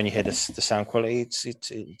video and you hear the sound quality, it's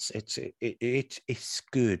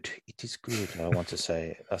good. It is good. I want to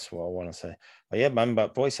say that's what I want to say. But yeah, man.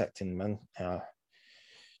 But voice acting, man. Do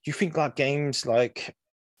you think like games like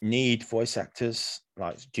need voice actors?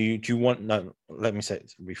 Like, do you want? No, let me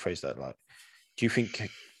rephrase that. Like, do you think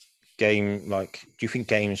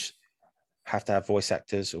games have to have voice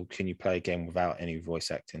actors, or can you play a game without any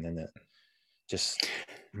voice acting in it? Just,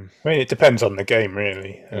 I mean, it depends on the game,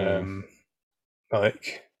 really.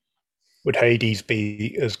 Like, would Hades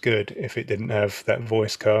be as good if it didn't have that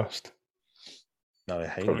voice cast? No,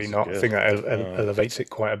 Hades probably not. I think that elevates it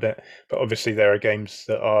quite a bit. But obviously, there are games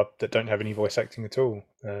that don't have any voice acting at all.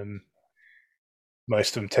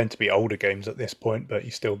 Most of them tend to be older games at this point, but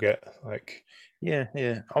you still get like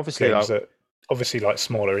obviously games that like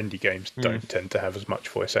smaller indie games don't tend to have as much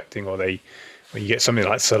voice acting, or when you get something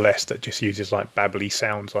like Celeste that just uses like babbly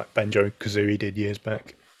sounds like Banjo-Kazooie did years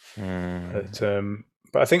back.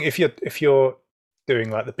 But I think if you're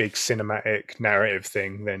doing like the big cinematic narrative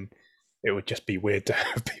thing, then it would just be weird to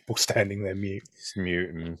have people standing there mute. It's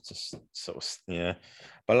mute and just sort of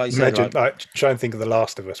But like you imagine, like try and think of The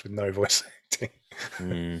Last of Us with no voice acting.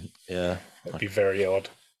 Yeah, that'd be very odd.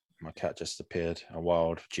 My cat just appeared. A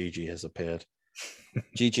wild Gigi has appeared.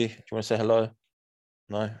 Gigi, do you want to say hello?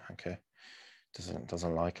 No, okay.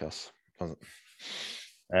 Doesn't like us.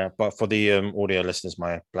 But for the audio listeners,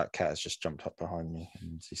 my black cat has just jumped up behind me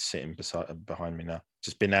and he's sitting behind me now.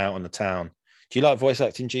 Just been out on the town. Do you like voice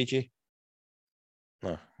acting, Gigi?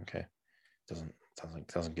 No, okay.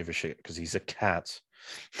 Doesn't give a shit because he's a cat.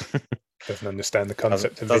 Doesn't understand the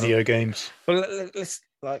concept of video games. Well,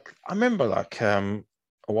 I remember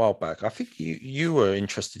a while back. I think you were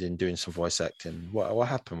interested in doing some voice acting. What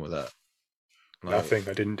happened with that? Nothing.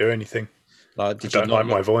 I didn't do anything. I don't like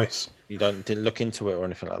my voice. You didn't look into it or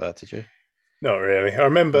anything like that, did you? Not really. I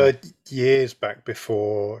remember years back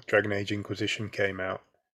before Dragon Age Inquisition came out,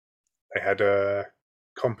 they had a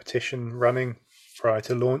competition running prior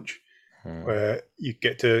to launch where you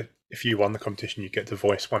get to, if you won the competition, you get to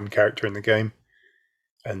voice one character in the game.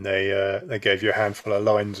 and they gave you a handful of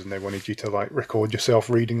lines, and they wanted you to like record yourself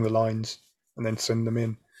reading the lines and then send them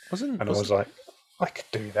in. And I was like, I could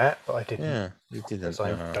do that, but I didn't. Yeah, you didn't. Because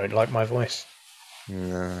I don't like my voice.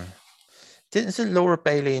 No. Isn't Laura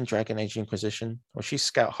Bailey in Dragon Age Inquisition? Or she's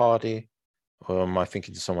Scout Hardy? Or am I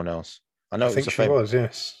thinking to someone else? I think she was,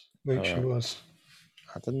 yes. I think she was.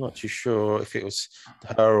 I'm not too sure if it was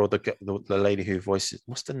her or the lady who voices.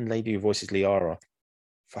 What's the lady who voices Liara?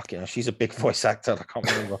 Fucking hell, she's a big voice actor. I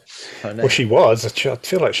can't remember her name. Well, she was. I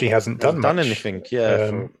feel like she hasn't done anything.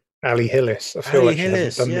 Yeah, Ali Hillis. I feel like she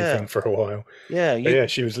hasn't done anything for a while. Yeah,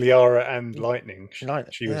 she was Liara and Lightning.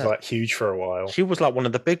 She was like huge for a while. She was like one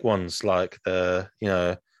of the big ones. Like when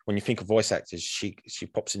you think of voice actors, she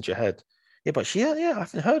pops into your head. Yeah, but I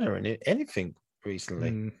haven't heard her in anything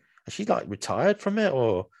recently. Has she like retired from it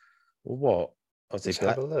or what? Let's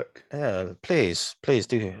have a look. Yeah, please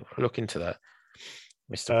do look into that.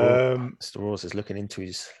 Mr. Rawls is looking into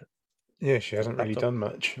his. Yeah, she hasn't really done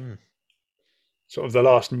much. Sort of the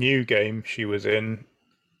last new game she was in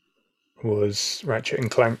was Ratchet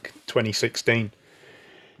and Clank 2016.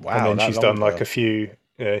 Wow, and then she's done like a few.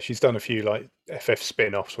 She's done a few like FF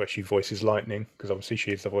spin-offs where she voices Lightning, because obviously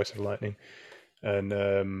she is the voice of Lightning, and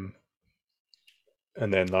then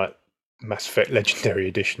like Mass Effect Legendary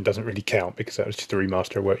Edition doesn't really count because that was just a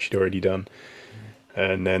remaster of work she'd already done.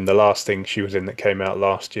 And then the last thing she was in that came out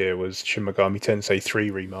last year was Shin Megami Tensei 3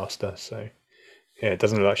 remaster. So yeah, it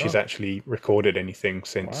doesn't look like she's actually recorded anything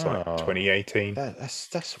since like 2018.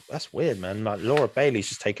 That's weird, man. Like Laura Bailey's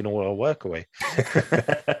just taken all her work away.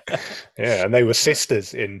 Yeah, and they were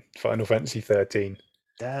sisters in Final Fantasy 13.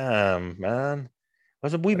 Damn, man.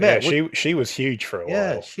 We met. Yeah, she was huge for a while.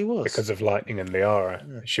 Yeah, she was, because of Lightning and Liara.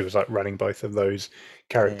 Yeah. She was like running both of those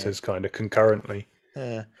characters kind of concurrently.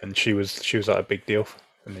 Yeah, and she was like a big deal.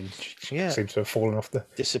 And then she seems to have fallen off the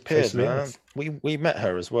disappeared, man. We met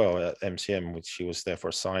her as well at MCM, which she was there for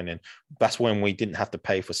a sign-in. That's when we didn't have to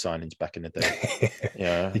pay for sign-ins back in the day.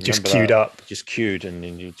 Yeah, you just queued up. Just queued, and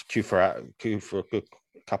then you queue for a good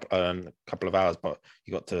couple of hours, but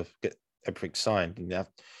you got to get everything signed. And I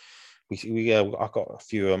got a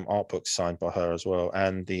few art books signed by her as well,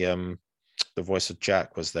 and the voice of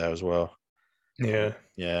Jack was there as well. Yeah.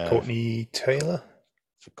 Courtney Taylor.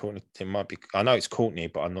 Courtney, it might be. I know it's Courtney,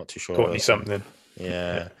 but I'm not too sure. Courtney something.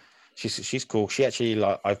 Yeah. She's cool. She actually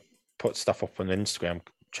I've put stuff up on Instagram.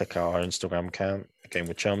 Check out our Instagram account, Game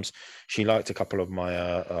with Chums. She liked a couple of my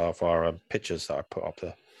of our pictures that I put up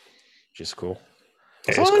there, which is cool.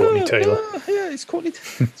 It's Courtney Taylor. Yeah, it's Courtney.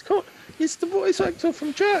 It's the voice actor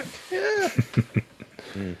from Jack. Yeah.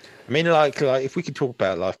 I mean, like if we could talk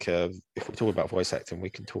about if we talk about voice acting,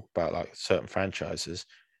 we can talk about like certain franchises.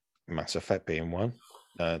 Mass Effect being one.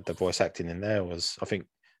 The voice acting in there was, I think,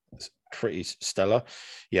 pretty stellar.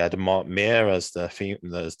 You had Mark Meer as the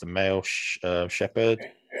male shepherd,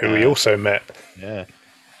 who we also met. Yeah,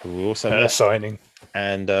 who we also met. A signing,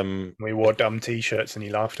 and we wore dumb T-shirts, and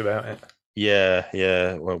he laughed about it. Yeah.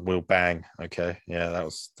 Well, we'll bang. Okay, yeah, that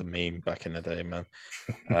was the meme back in the day, man.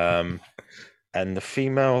 And the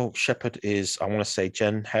female shepherd is, I want to say,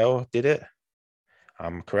 Jen Hale did it.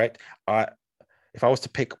 I'm correct. If I was to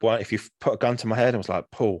pick one, if you put a gun to my head and was like,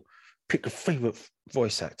 Paul, pick a favorite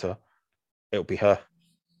voice actor, it'll be her.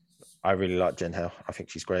 I really like Jen Hale. I think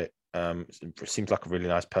she's great. Seems like a really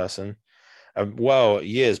nice person. Well,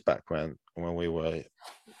 years back when we were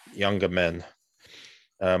younger men,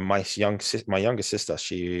 my younger sister,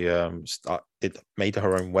 she made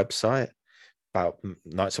her own website about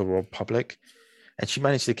Knights of the Old Republic, and she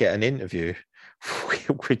managed to get an interview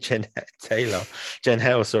with Jen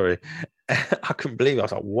Hale, sorry. I couldn't believe it. I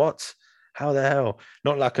was like, what? How the hell?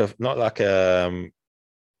 Not like a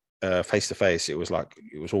face to face. It was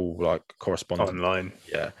all like correspondence online.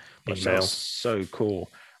 Yeah, but that was so cool.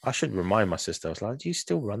 I should remind my sister. I was like, do you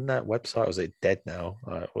still run that website? Or is it dead now?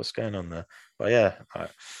 What's going on there? But yeah,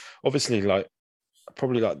 obviously,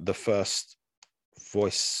 probably the first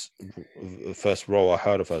role I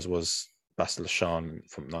heard of hers was Bastila Shan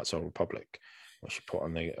from Knights of the Republic. She put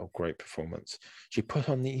on a great performance. She put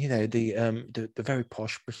on the very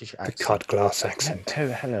posh British accent, the cut glass accent.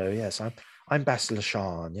 Hello, yes, I'm Bastila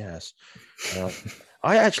Shan. Yes,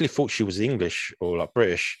 I actually thought she was English or like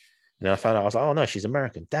British. And then I found out, I was like, oh no, she's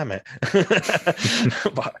American. Damn it!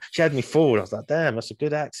 But she had me fooled. I was like, damn, that's a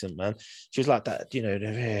good accent, man. She was like that,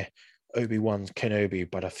 Obi-Wan Kenobi,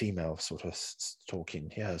 but a female sort of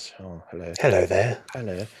talking. Yes. Oh, hello. Hello there.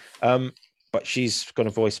 Hello. But she's going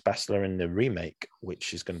to voice Bastila in the remake,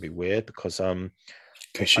 which is going to be weird because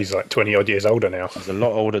she's like 20 odd years older now. She's a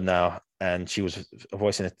lot older now, and she was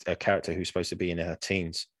voicing a character who's supposed to be in her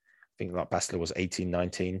teens. I think like Bastila was 18,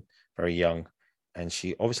 19, very young. and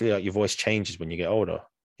she obviously like your voice changes when you get older.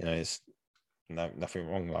 You know, it's nothing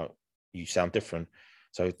wrong. Like you sound different.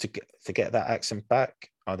 So to get that accent back,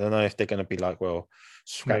 I don't know if they're going to be like, well,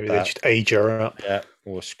 scrap Maybe that. they just age her up. Yeah,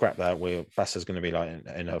 or scrap that. Where Bassa's going to be like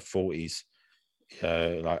in her 40s,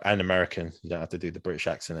 like an American. You don't have to do the British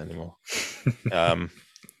accent anymore.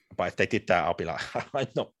 But if they did that, I'll be like, I'm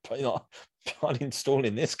not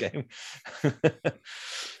uninstalling this game.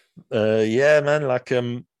 Yeah, man. Like,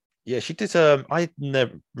 yeah, she did. I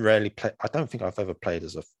never rarely play. I don't think I've ever played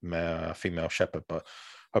as a female Shepherd, but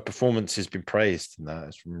her performance has been praised, and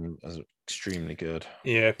that is extremely good.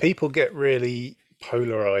 Yeah, people get really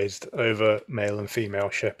polarized over male and female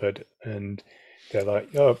Shepherd, and they're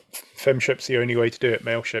like, "Oh, femship's the only way to do it.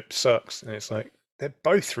 Male ship sucks," and it's like they're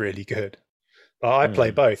both really good. I play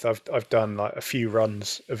both. I've done like a few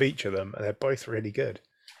runs of each of them, and they're both really good.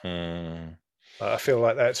 I feel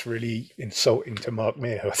like that's really insulting to Mark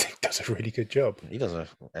Meer, who I think does a really good job. He does an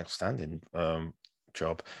outstanding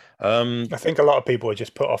job. I think a lot of people are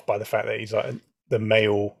just put off by the fact that he's like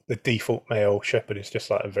the default male Shepherd is just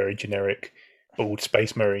like a very generic bald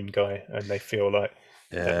space marine guy, and they feel like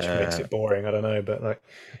that just makes it boring. I don't know, but like,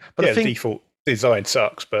 the default design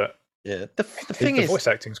sucks, but the thing is, the voice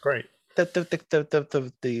acting's great.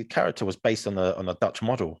 The character was based on a Dutch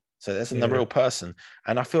model, so that's a real person,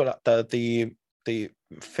 and I feel like the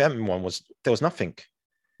femme one there was nothing.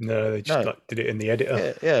 No, they just did it in the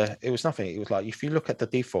editor. Yeah, it was nothing. It was like if you look at the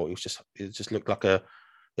default, it just looked like a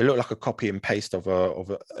copy and paste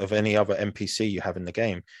of any other NPC you have in the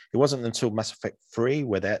game. It wasn't until Mass Effect 3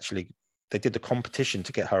 where they did the competition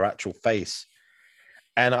to get her actual face.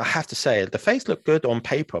 And I have to say, the face looked good on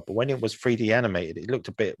paper, but when it was 3D animated, it looked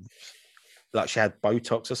a bit like she had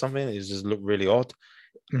Botox or something. It just looked really odd.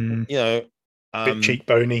 You know, bit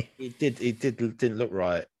cheekbony. It didn't look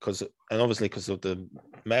right because of the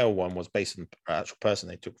male one was based on an actual person.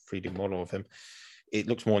 They took a 3D model of him. It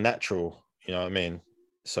looks more natural. You know what I mean?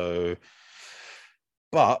 So,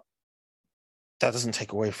 but that doesn't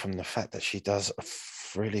take away from the fact that she does a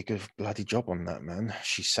really good bloody job on that, man.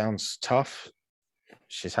 She sounds tough.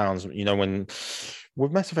 She sounds, when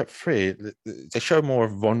with Mass Effect 3, they show more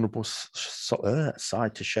vulnerable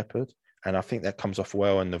side to Shepard, and I think that comes off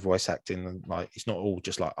well in the voice acting. And like, it's not all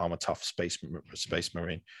just like I'm a tough space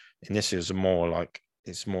marine. And this is more like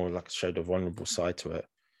showed a vulnerable side to it,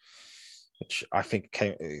 which I think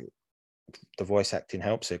the voice acting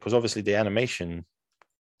helps it because obviously the animation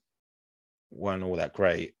weren't all that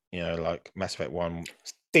great. Like Mass Effect 1.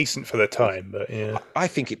 Decent for the time, but yeah, I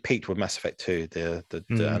think it peaked with Mass Effect 2. The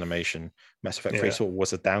animation. Mass Effect 3 sort of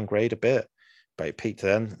was a downgrade a bit, but it peaked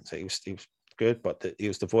then. So it was good, but it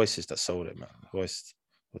was the voices that sold it, man. The voice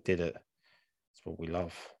what did it. That's what we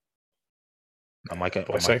love.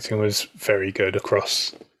 Voice acting was very good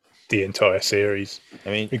across the entire series.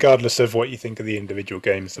 I mean, regardless of what you think of the individual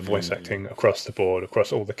games, the voice acting across the board,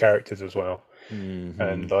 across all the characters as well.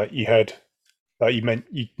 And like you had. You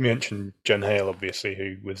mentioned Jen Hale, obviously,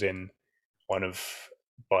 who was in one of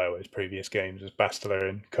BioWare's previous games as Bastila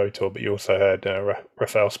in KOTOR, but you also had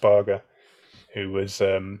Rafael Sparga, who was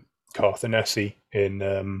Cartha Nessie in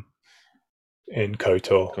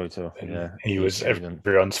KOTOR. KOTOR, he was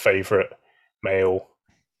everyone's favourite male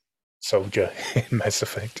soldier in Mass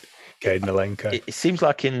Effect. Cade Malenko. It seems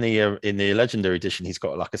like in the Legendary Edition, he's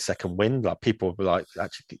got like a second wind. Like people like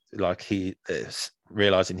actually like he is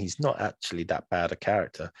realizing he's not actually that bad a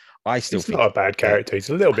character. He's not a bad character. He's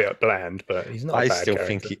a little bit bland, but he's not. I still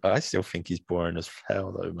think he's boring as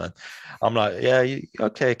hell, though, man. I'm like, yeah,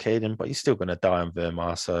 okay, Caden, but he's still gonna die on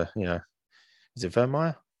Virmire. So is it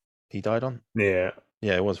Virmire he died on? Yeah,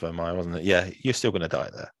 it was Virmire, wasn't it? Yeah, you're still gonna die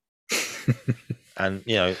there.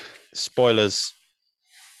 And spoilers.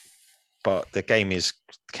 But the game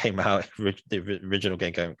came out. The original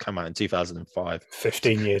game came out in 2005.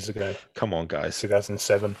 15 years ago. Come on, guys.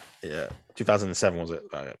 2007. Yeah, 2007 was it?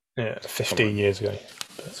 Yeah, 15 years ago.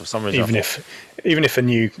 But for some reason, even if a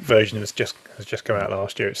new version has just come out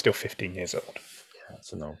last year, it's still 15 years old. Yeah,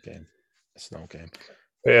 it's an old game.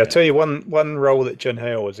 But I'll tell you one role that Jen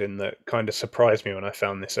Hale was in that kind of surprised me when I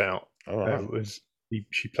found this out. All right.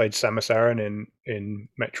 She played Samus Aran in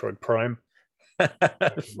Metroid Prime.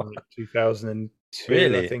 2002,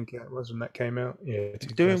 really? I think it was when that came out. Yeah,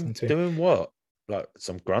 2002. Doing what? Like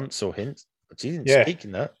some grunts or hints? She didn't speak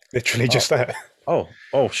in that. Literally just that. Oh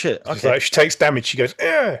shit! Okay. Like she takes damage, she goes,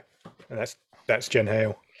 "Yeah," and that's Jen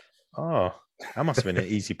Hale. Oh, that must have been an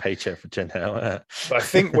easy paycheck for Jen Hale. But I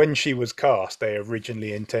think when she was cast, they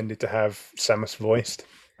originally intended to have Samus voiced.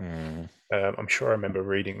 I'm sure I remember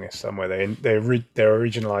reading this somewhere. Their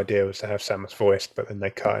original idea was to have Samus voiced, but then they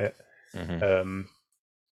cut it.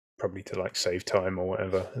 probably to like save time or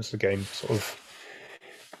whatever as the game sort of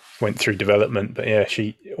went through development. But yeah,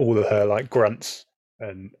 all of her like grunts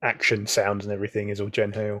and action sounds and everything is all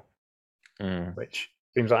Jen Hale, which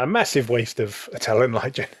seems like a massive waste of a talent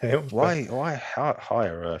like Jen Hale. Why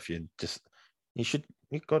hire her if you've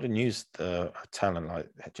got to use a talent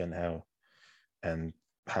like Jen Hale and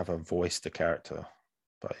have her voice the character.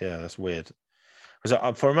 But yeah, that's weird.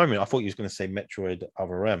 Because for a moment I thought you was going to say Metroid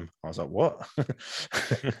Other M. I was like, what?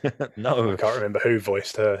 No, I can't remember who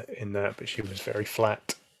voiced her in that, but she was very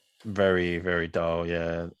flat. Very, very dull.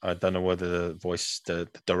 Yeah, I don't know whether the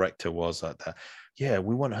director was like that. Yeah,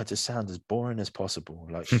 we want her to sound as boring as possible.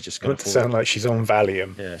 Like she's just going to sound like she's on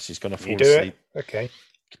Valium. Yeah, she's going to fall asleep. Okay.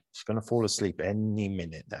 She's going to fall asleep any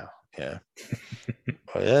minute now. Yeah.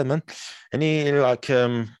 But yeah, man. Anything like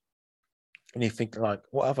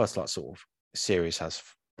what other like sort of series has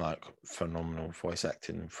like phenomenal voice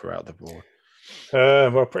acting throughout the board?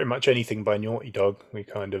 Well, pretty much anything by Naughty Dog. We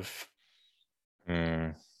kind of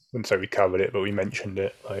wouldn't say we covered it, but we mentioned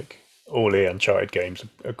it. Like all the Uncharted games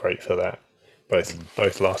are great for that.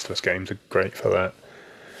 Both Last of Us games are great for that.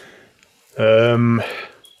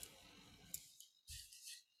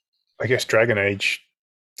 I guess Dragon Age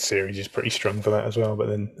series is pretty strong for that as well. But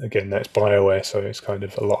then again, that's BioWare, so it's kind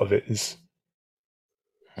of a lot of it is.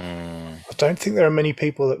 I don't think there are many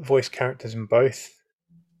people that voice characters in both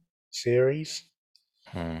series,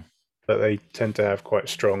 but they tend to have quite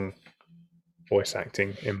strong voice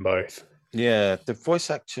acting in both. Yeah, the voice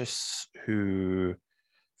actress who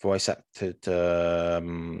voice acted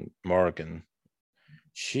Morrigan,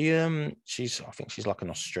 I think she's like an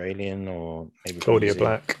Australian or maybe Claudia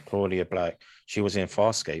Black. Claudia Black. She was in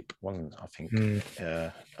Farscape, wasn't I think?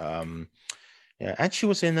 Yeah. And she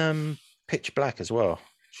was in Pitch Black as well.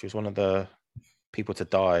 She was one of the people to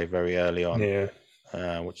die very early on.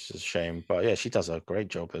 Yeah. Which is a shame. But yeah, she does a great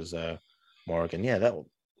job as Morrigan. Yeah,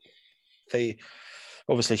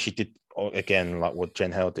 obviously she did again like what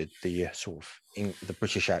Jen Hale did, the sort of the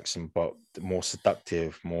British accent, but more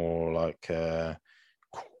seductive, more like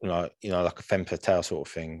like a femme fatale sort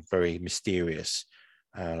of thing, very mysterious.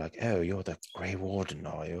 Like, oh, you're the Grey Warden,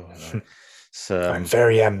 are you? So I'm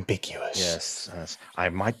very ambiguous. Yes, I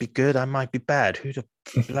might be good, I might be bad. Who the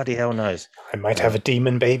bloody hell knows? I might have a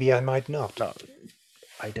demon baby, I might not. No,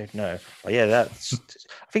 I don't know. But yeah,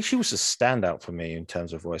 I think she was a standout for me in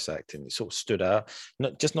terms of voice acting. It sort of stood out,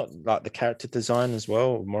 not like the character design as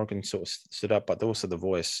well. Morgan sort of stood up, but also the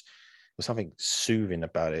voice. There's something soothing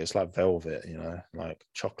about it. It's like velvet, like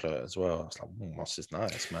chocolate as well. It's like, this is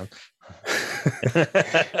nice, man.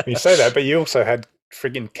 You say that, but you also had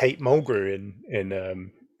friggin' Kate Mulgrew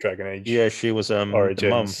in Dragon Age. Yeah, she was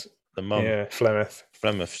Origins. The mum. Yeah, Flemeth.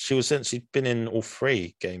 She's been in all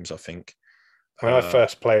 3 games, I think. When I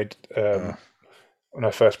first played Dragon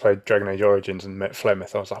Age Origins and met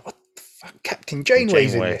Flemeth, I was like, "What the fuck? Captain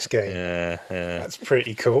Janeway's in this game." Yeah, that's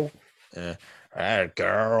pretty cool. Yeah,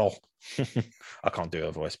 girl. I can't do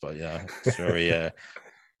her voice, but yeah, it's very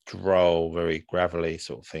droll, very gravelly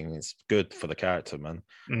sort of thing. It's good for the character, man.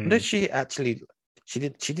 Did she actually? She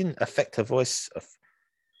didn't affect her voice.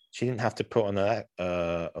 She didn't have to put on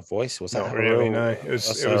a voice. Was that not really? No, it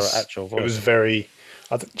was her actual voice. It was very.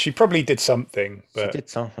 She probably did something, but she did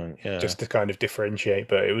something, yeah, just to kind of differentiate.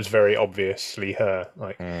 But it was very obviously her.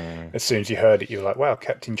 Like as soon as you heard it, you were like, "Wow,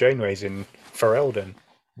 Captain Janeway's in Ferelden."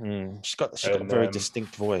 She's got a very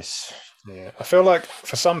distinct voice. Yeah, I feel like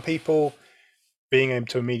for some people, being able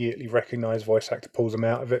to immediately recognize voice actor pulls them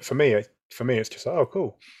out of it. For me, it's just like, oh,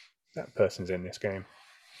 cool, that person's in this game.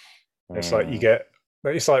 It's like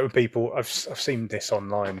it's like when people, I've seen this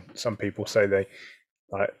online. Some people say they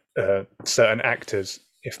like certain actors.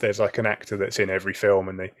 If there's like an actor that's in every film,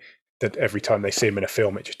 and that every time they see him in a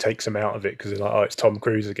film, it just takes them out of it because they're like, oh, it's Tom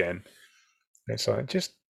Cruise again. And it's like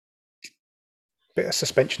just a bit of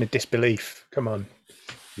suspension of disbelief. Come on,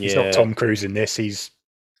 he's not Tom Cruise in this. He's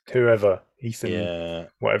whoever, Ethan,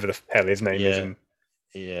 whatever the hell his name is. In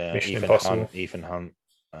Mission Impossible. Ethan Hunt.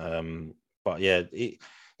 But yeah, it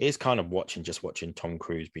is kind of watching Tom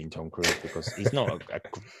Cruise being Tom Cruise because he's not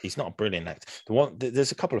he's not a brilliant actor.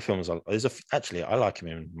 There's a couple of films. Actually, I like him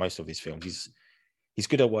in most of his films. He's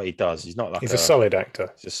good at what he does. He's not like he's a solid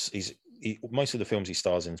actor. Most of the films he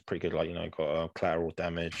stars in is pretty good. Like got Collateral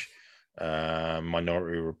Damage,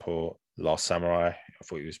 Minority Report, Last Samurai. I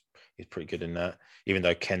thought he's pretty good in that. Even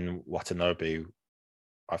though Ken Watanabe,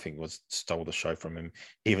 I think, stole the show from him.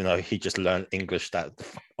 Even though he just learned English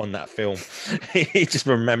on that film, he just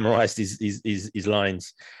memorized his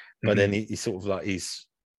lines. But then he sort of like he's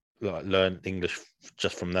like learned English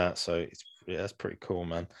just from that. So that's pretty cool,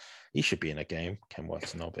 man. He should be in a game. Ken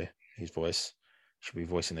Watanabe, his voice. Should be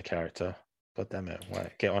voicing the character. God damn it!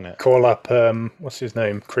 Wait, get on it. Call up what's his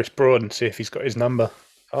name, Chris Broad, and see if he's got his number.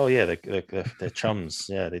 Oh yeah, they're chums.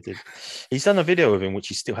 Yeah, they did. He's done a video of him which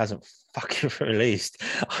he still hasn't fucking released.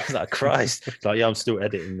 I was like, Christ! Like, yeah, I'm still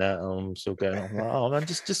editing that. I'm still going. I'm like, oh man,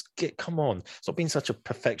 just get. Come on, stop being such a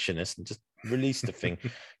perfectionist and just release the thing.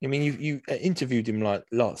 I mean, you interviewed him like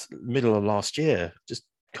middle of last year. Just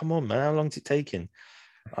come on, man. How long's it taking?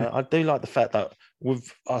 I do like the fact that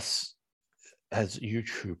with us as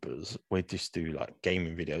YouTubers, we just do like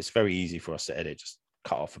gaming videos. It's very easy for us to edit, just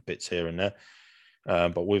cut off a bits here and there.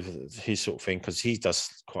 But with his sort of thing, because he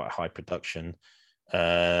does quite high production,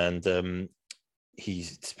 and he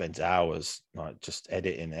spends hours like just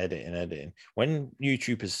editing. When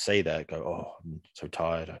YouTubers say that, go, "Oh, I'm so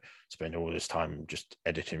tired. I spend all this time just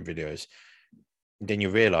editing videos." Then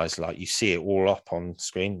you realize, like, you see it all up on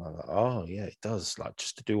screen. Like, oh yeah, it does. Like,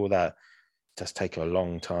 just to do all that does take a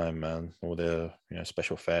long time, man. All the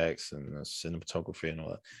special effects and the cinematography and all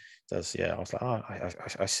that. Does, yeah. I was like, oh,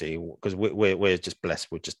 I see, because we're just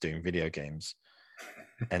blessed. We're just doing video games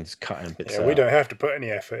and just cutting bits. Yeah, we don't have to put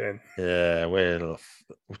any effort in. Yeah, we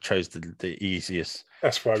chose the easiest.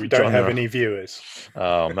 That's why we don't have any viewers.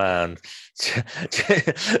 Oh man, stop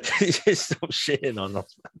shitting on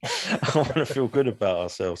us. I want to feel good about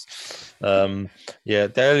ourselves. Yeah,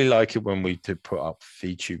 they only like it when we do put up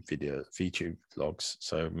VTube vlogs.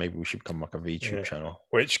 So maybe we should become like a VTube channel,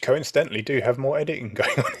 which coincidentally do have more editing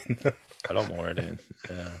going on in them. A lot more editing.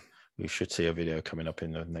 Yeah, we should see a video coming up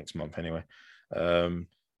in the next month anyway.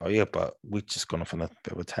 Oh yeah, but we've just gone off on a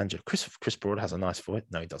bit of a tangent. Chris Broad has a nice voice.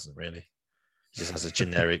 No, he doesn't really. He just has a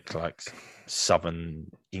generic like Southern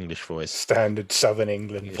English voice, standard Southern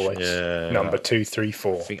England voice. Yeah, number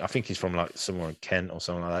 234. I think he's from like somewhere in Kent or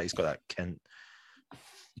something like that. He's got that Kent.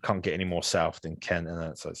 You can't get any more south than Kent, and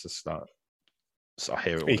that. So it's just like, so I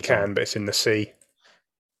hear it. All he the can, time. But it's in the sea.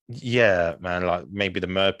 Yeah, man. Like maybe the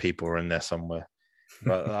Mer people are in there somewhere.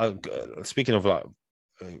 But speaking of like.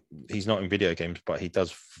 He's not in video games, but he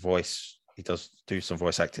does do some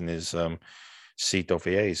voice acting. His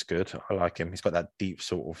C.VA is good. I like him. He's got that deep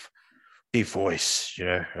voice,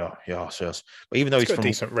 yes. But even though he's got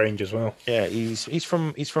decent range as well. Yeah, he's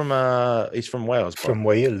from Wales. From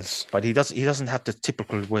Wales. But he doesn't have the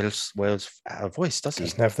typical Wales voice, does he?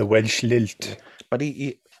 Doesn't have the Welsh lilt. But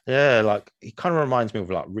he kind of reminds me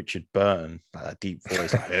of like Richard Burton, like that deep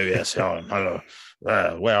voice. Like, oh yes, hello.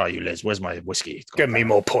 Where are you, Liz? Where's my whiskey? Give me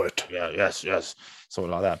more port. Yeah, yes,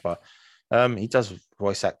 something like that. But he does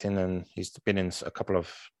voice acting, and he's been in a couple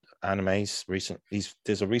of animes.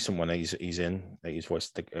 There's a recent one he's in. He's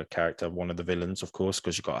voiced the character, one of the villains, of course,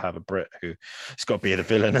 because you've got to have a Brit who's got to be the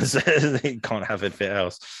villain. He can't have anything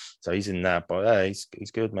else. So he's in that. But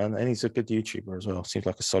he's good, man, and he's a good YouTuber as well. Seems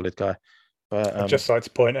like a solid guy. But I'd just like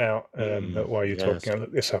to point out that while you're talking, I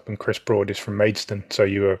looked this up, and Chris Broad is from Maidstone, so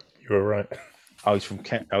you were right. Oh, he's from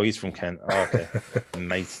Kent. Oh, okay.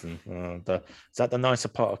 Maidstone. Is that the nicer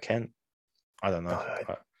part of Kent? I don't know.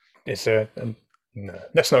 No,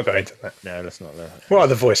 let's not go into that. No, let's not. What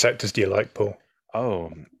other voice actors do you like, Paul?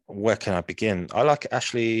 Oh, where can I begin? I like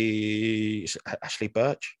Ashley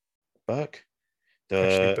Burke.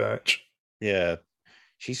 Ashley Birch. Yeah,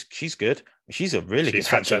 she's good. She's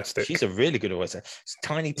fantastic. She's a really good voice actor. It's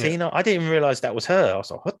Tiny Tina. I didn't even realize that was her. I was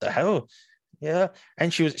like, what the hell? Yeah,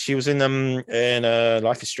 and she was in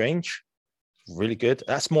Life is Strange. Really good.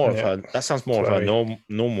 That's more of her. That sounds more of her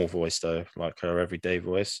normal voice though, like her everyday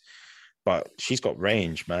voice. But she's got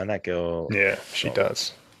range, man. That girl. Yeah, she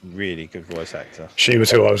does. Really good voice actor. She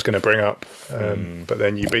was who I was going to bring up, but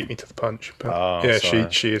then you beat me to the punch. But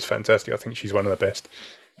she is fantastic. I think she's one of the best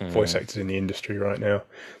voice actors in the industry right now.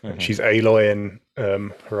 And she's Aloy in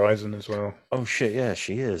Horizon as well. Oh shit, yeah,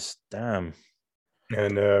 she is. Damn.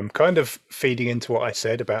 And kind of feeding into what I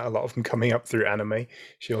said about a lot of them coming up through anime,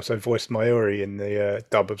 she also voiced Mayuri in the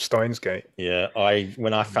dub of Steins Gate. Yeah,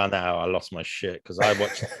 when I found that out, I lost my shit because I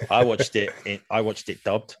watched it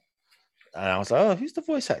dubbed, and I was like, oh, who's the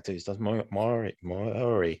voice actor who does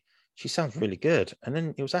Mayuri? She sounds really good. And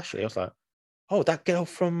then it was Ashley. I was like, oh, that girl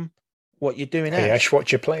from What You're Doing, Hey Ash,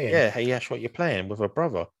 What You're Playing. Yeah, Hey Ash, What You're Playing with her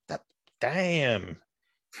brother. Damn,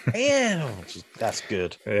 that's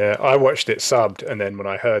good. Yeah, I watched it subbed, and then when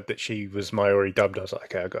I heard that she was Mayuri dubbed, I was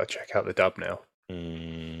like, okay, I've got to check out the dub now.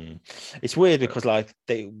 It's weird because like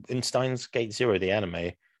in Steins Gate Zero, the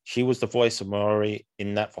anime, she was the voice of Mayuri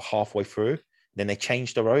in that for halfway through. Then they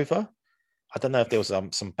changed her over. I don't know if there was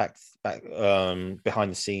some back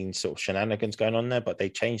behind the scenes sort of shenanigans going on there, but they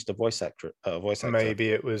changed the voice actor.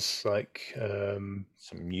 Maybe it was like some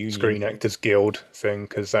union Screen Actors Guild thing,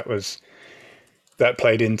 because that was that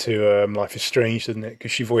played into Life is Strange, didn't it?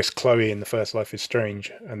 Because she voiced Chloe in the first Life is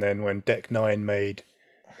Strange, and then when Deck Nine made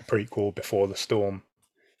a prequel, Before the Storm,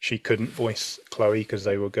 she couldn't voice Chloe because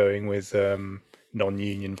they were going with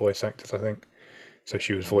non-union voice actors, I think. So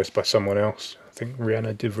she was voiced by someone else. I think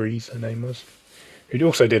Rihanna DeVries, her name was, who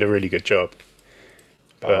also did a really good job.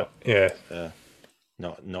 But yeah,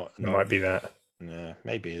 not it might be that. Yeah,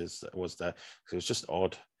 maybe it was that. It was just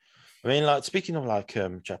odd. I mean, like speaking of like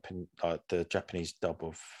the Japanese dub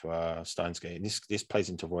of Steins Gate, this plays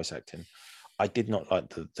into voice acting. I did not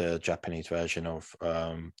like the Japanese version of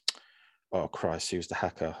oh Christ, he was the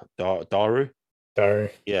hacker Daru. Daru.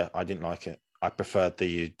 Yeah, I didn't like it. I preferred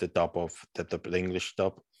the dub of the English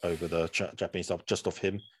dub over the Japanese dub, just of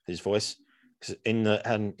him, his voice. Because in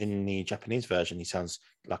the Japanese version, he sounds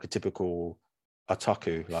like a typical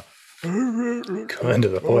otaku, like kind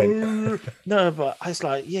of the point. No, but I was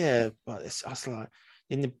like, yeah, but I was like,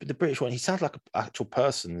 in the British one, he sounds like an actual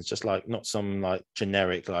person. It's just like not some like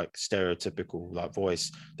generic, like stereotypical like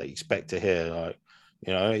voice that you expect to hear. Like,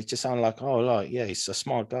 you know, it just sounded like, oh, like, yeah, he's a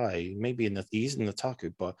smart guy. Maybe he's in the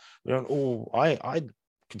taku, but we don't all. I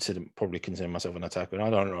probably consider myself an otaku, and I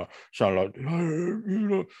don't know, sound like like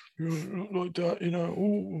that, you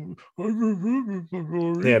know.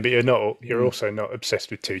 Yeah, but you're also not obsessed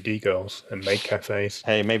with 2D girls and maid cafes.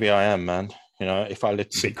 Hey, maybe I am, man. You know, if I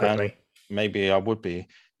lived in secretly, Japan, maybe I would be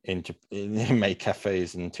in maid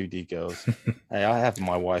cafes and 2D girls. Hey, I have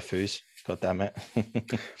my waifus. God damn it.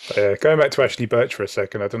 Going back to Ashley Birch for a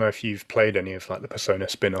second, I don't know if you've played any of like the Persona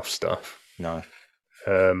spin-off stuff. No.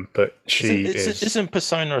 But isn't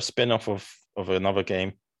Persona a spin-off of another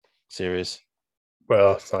game series?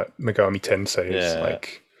 Well, it's like Megami Tensei is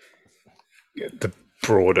like the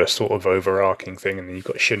broader sort of overarching thing, and then you've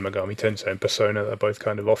got Shin Megami Tensei and Persona that are both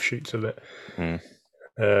kind of offshoots of it.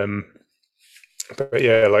 But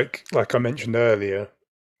yeah, like I mentioned earlier,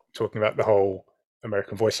 talking about the whole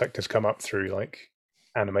American voice actors come up through like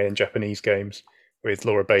anime and Japanese games, with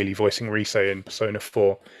Laura Bailey voicing Rise in Persona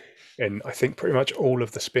 4. And I think pretty much all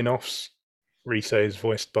of the spin-offs, Rise is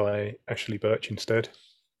voiced by Ashley Birch instead.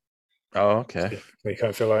 Oh, okay. So you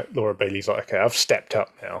kind of feel like Laura Bailey's like, okay, I've stepped up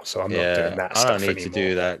now, so I'm not doing that stuff anymore. I don't need to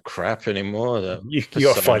do that crap anymore. You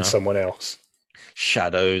got to find someone else.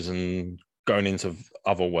 Shadows and going into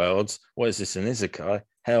other worlds. What is this, an isekai?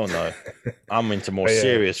 Hell no. I'm into more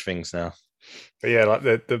serious things now. But yeah, like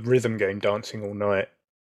the rhythm game Dancing All Night,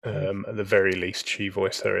 at the very least, she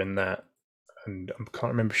voiced her in that. And I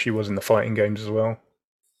can't remember if she was in the fighting games as well.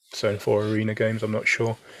 Persona 4 Arena games, I'm not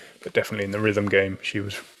sure. But definitely in the rhythm game, she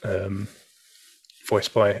was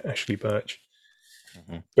voiced by Ashley Birch.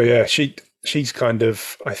 Mm-hmm. But yeah, she's kind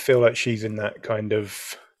of, I feel like she's in that kind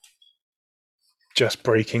of just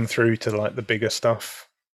breaking through to like the bigger stuff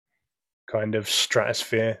kind of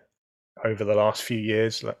stratosphere over the last few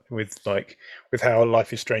years, like with how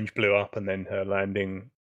Life is Strange blew up, and then her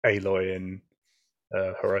landing Aloy in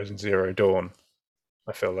Horizon Zero Dawn.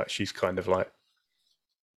 I feel like she's kind of like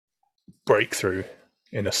breakthrough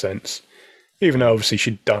in a sense, even though obviously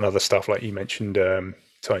she'd done other stuff, like you mentioned,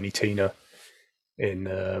 Tiny Tina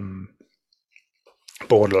in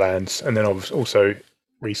Borderlands, and then also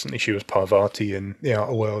recently she was Parvati in The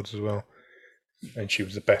Outer Worlds as well, and she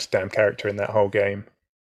was the best damn character in that whole game.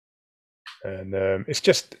 And it's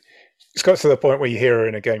got to the point where you hear her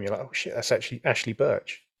in a game, you're like, oh shit, that's actually Ashley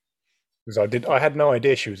Birch. Because I had no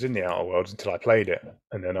idea she was in The Outer Worlds until I played it,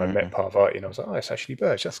 and then I met Parvati, and I was like, oh, it's Ashley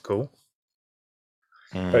Birch, that's cool.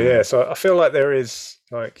 But yeah, so I feel like there is,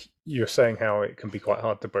 like you were saying, how it can be quite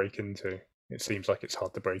hard to break into. It seems like it's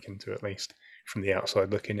hard to break into, at least from the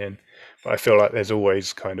outside looking in. But I feel like there's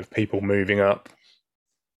always kind of people moving up,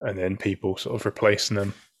 and then people sort of replacing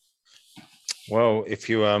them. Well, if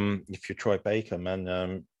you're Troy Baker,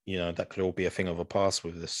 man, you know that could all be a thing of the past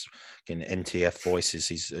with this NTF voices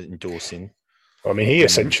he's endorsing. I mean, he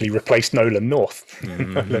essentially replaced Nolan North.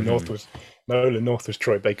 Nolan North was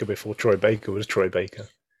Troy Baker before Troy Baker was Troy Baker.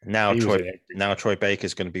 Now Troy Baker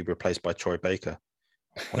is going to be replaced by Troy Baker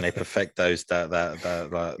when they perfect those that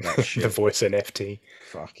shit. The voice NFT.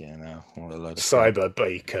 Fucking hell! What a load of Cyber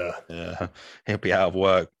Baker. Yeah, he'll be out of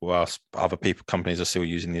work whilst other companies are still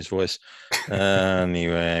using his voice.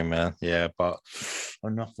 Anyway, man, yeah, but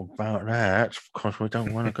enough about that because we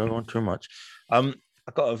don't want to go on too much. I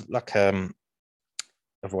got a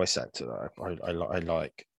voice actor that I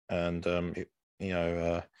like, and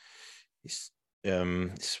it's I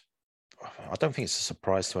don't think it's a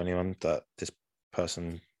surprise to anyone that this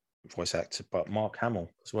person voice acted, but Mark Hamill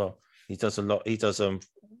as well. He does a lot. He does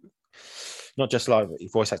not just like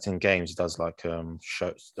voice acting in games. He does like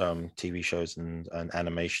shows, TV shows and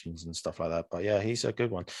animations and stuff like that. But yeah, he's a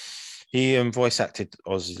good one. He voice acted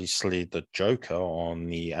obviously the Joker on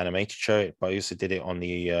the animated show, but he also did it on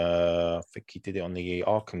the I think he did it on the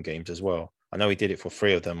Arkham games as well. I know he did it for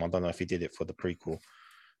 3 of them. I don't know if he did it for the prequel.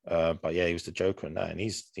 But yeah, he was the Joker in that, and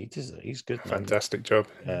he's good, man. Fantastic job.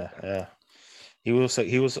 Yeah. He was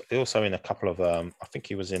also in a couple of I think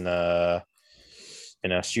he was in a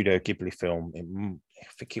Studio Ghibli film. I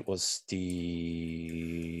think it was the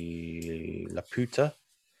Laputa.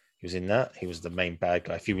 He was in that. He was the main bad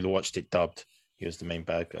guy. If you watched it dubbed, he was the main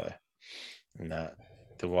bad guy. And that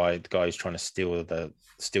the guy who's trying to steal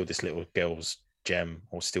this little girl's gem,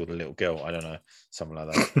 or steal the little girl. I don't know, something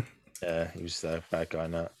like that. Yeah, he was the bad guy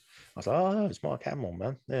in that. I was like, oh, it's Mark Hamill,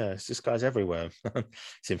 man. Yeah, this guy's everywhere.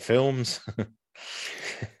 It's in films.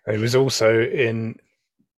 He was also in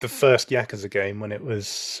the first Yakuza game when it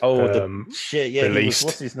was released.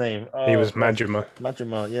 What's his name? He was Majima.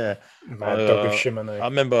 Majima, yeah. Mad Dog of Shimano. I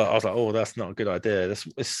remember I was like, oh, that's not a good idea.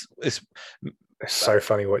 It's so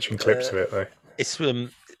funny watching clips of it though. It's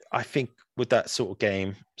I think with that sort of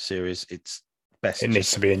game series, it's best. It needs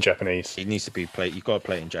to be in Japanese. It needs to be played. You've got to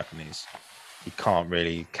play it in Japanese. You can't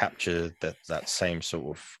really capture that same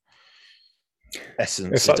sort of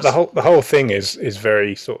essence. It's like the whole thing is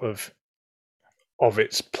very sort of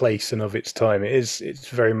its place and of its time. It's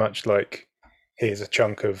very much like, here's a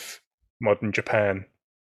chunk of modern Japan,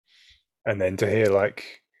 and then to hear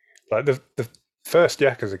like the first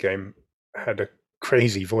Yakuza game had a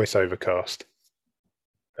crazy voiceover cast.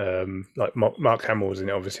 Like Mark Hamill was in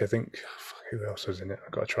it, obviously. I think who else was in it?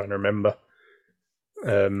 I've got to try and remember.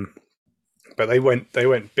 But they went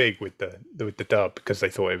big with the dub because they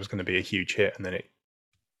thought it was going to be a huge hit, and then it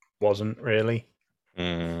wasn't really,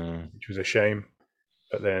 which was a shame.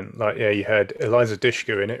 But then, you had Eliza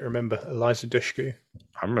Dushku in it. Remember Eliza Dushku?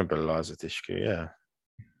 I remember Eliza Dushku. Yeah.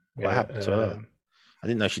 What happened to her? I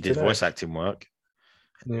didn't know she did voice acting work.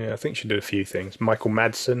 Yeah, I think she did a few things. Michael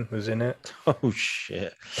Madsen was in it. Oh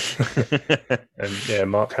shit! And yeah,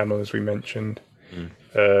 Mark Hamill, as we mentioned.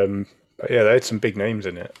 But yeah, they had some big names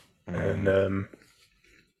in it, and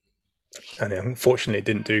unfortunately, it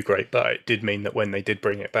didn't do great. But it did mean that when they did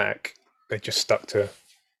bring it back, they just stuck to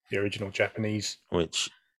the original Japanese,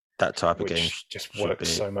 which that type of game just works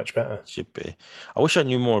so much better. Should be. I wish I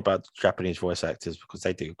knew more about Japanese voice actors, because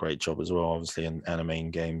they do a great job as well, obviously, in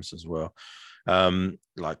anime games as well. There's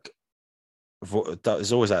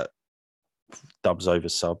always that dubs over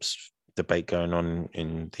subs debate going on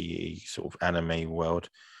in the sort of anime world.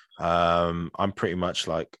 I'm pretty much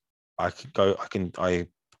like, I can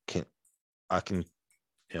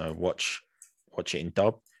watch it in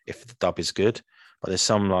dub if the dub is good, but there's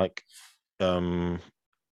some like animes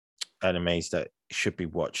that should be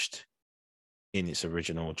watched in its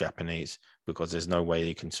original Japanese, because there's no way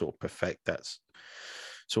you can sort of perfect that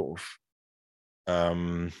sort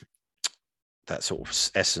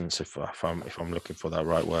of essence, if I'm looking for that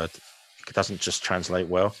right word. It doesn't just translate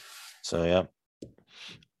well. So yeah.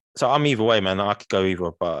 So I'm either way, man. I could go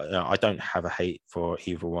either, but I don't have a hate for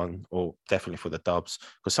either one, or definitely for the dubs,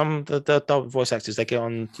 because some of the dub voice actors, they get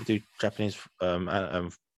on to do Japanese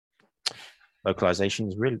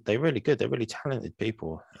localizations. They're really good. They're really talented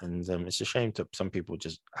people, and it's a shame that some people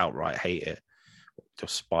just outright hate it,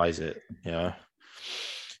 despise it.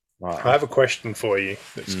 I have a question for you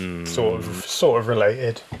that's sort of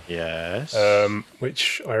related. Yes.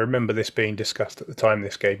 Which I remember this being discussed at the time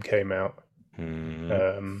this game came out.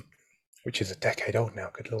 Which is a decade old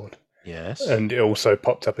now, good lord. Yes. And it also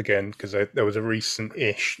popped up again because there was a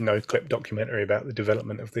recent-ish no-clip documentary about the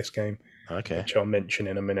development of this game. Okay. Which I'll mention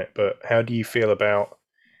in a minute. But how do you feel about...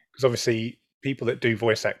 Because obviously people that do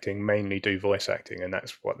voice acting mainly do voice acting, and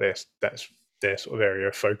that's their sort of area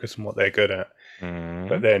of focus and what they're good at.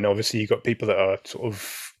 But then obviously you've got people that are sort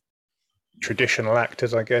of traditional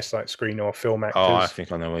actors, I guess, like screen or film actors. Oh, I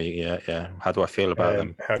think I know where you... Yeah. How do I feel about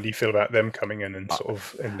them? How do you feel about them coming in and sort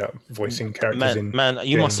of end up voicing characters in you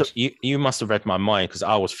games? you must have read my mind, because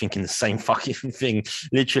I was thinking the same fucking thing.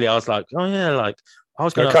 Literally, I was like, oh yeah, like I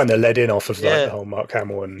was kind of led in off of like the whole Mark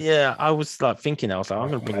Hamill and I was like thinking, I was like, I'm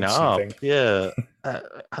going to bring that up. Thing. Yeah,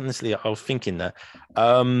 honestly, I was thinking that.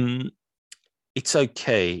 It's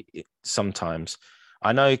okay sometimes.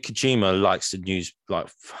 I know Kojima likes to use like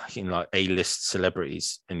fucking like A-list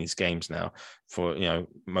celebrities in his games now for,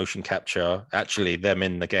 motion capture, actually them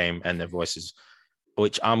in the game and their voices,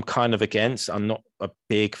 which I'm kind of against. I'm not a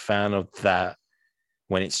big fan of that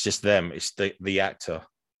when it's just them. It's the actor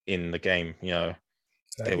in the game, Léa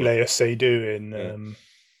Seydoux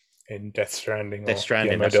in Death Stranding.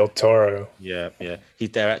 Guillermo del Toro. Yeah. He's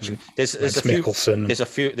there actually. There's a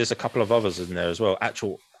few. There's a couple of others in there as well.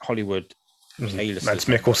 Actual Hollywood Mads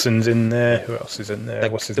Mikkelsen's in there. Who else is in there?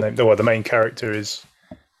 What's his name? Oh, well, the main character is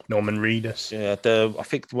Norman Reedus. Yeah, I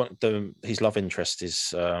think his love interest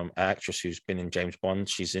is an actress who's been in James Bond.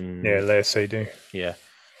 She's in Léa Seydoux. Yeah,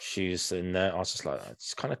 she's in there. I was just like,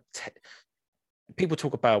 it's kind of people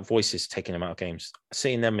talk about voices taking them out of games.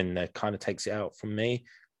 Seeing them in there kind of takes it out from me.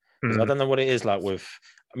 I don't know what it is like with.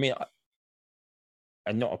 I mean,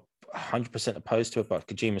 I'm not 100% opposed to it, but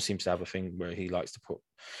Kojima seems to have a thing where he likes to put.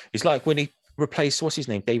 It's like when he replaced what's his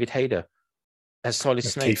name, David Hayter, as Solid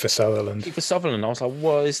Snake. Kiefer Sutherland. I was like,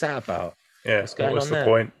 what is that about? Yeah, what was the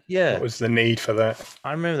point? Yeah, what was the need for that?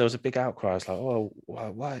 I remember there was a big outcry. I was like, oh,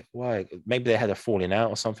 why? Maybe they had a falling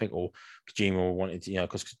out or something, or Kojima wanted to,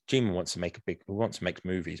 because Kojima wants to make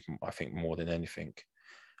movies. I think more than anything.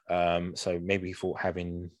 So maybe he thought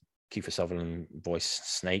having Kiefer Sutherland voice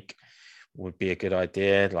Snake would be a good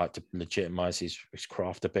idea, like to legitimize his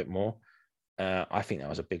craft a bit more. I think that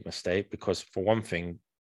was a big mistake because, for one thing,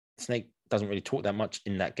 Snake doesn't really talk that much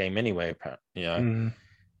in that game anyway.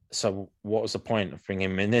 So what was the point of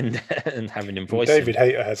bringing him in and having him voice? David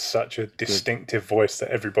Hayter has such a distinctive voice that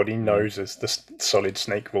everybody knows as the Solid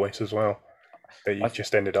Snake voice as well. That you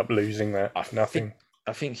just ended up losing that for nothing.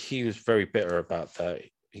 I think he was very bitter about that.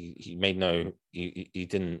 He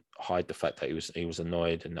didn't hide the fact that he was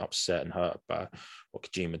annoyed and upset and hurt by what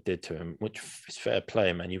Kojima did to him, which is fair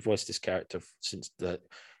play, man. You voiced this character since the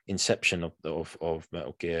inception of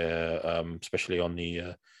Metal Gear, especially on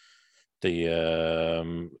the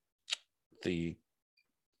PS1.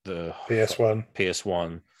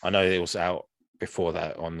 PS1. I know it was out before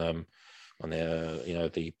that on the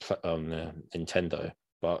Nintendo,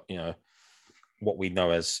 but what we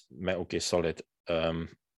know as Metal Gear Solid.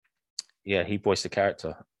 He voiced the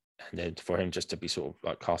character, and then for him just to be sort of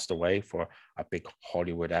like cast away for a big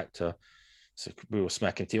Hollywood actor, so we were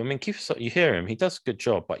smacking to you. I mean, you hear him; he does a good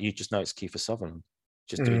job, but you just know it's Kiefer Sutherland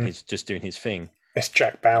just doing his thing. It's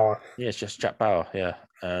Jack Bauer. Yeah, it's just Jack Bauer. Yeah,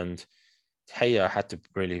 and Hayter had to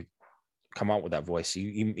really come up with that voice.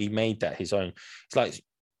 He made that his own. It's like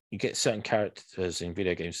you get certain characters in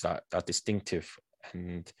video games that are distinctive,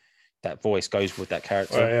 and that voice goes with that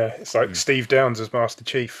character. Oh, yeah, it's like Steve Downes as Master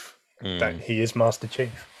Chief. That he is Master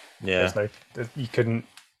Chief. Yeah, you couldn't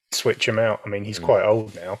switch him out. I mean, he's quite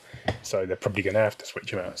old now, so they're probably going to have to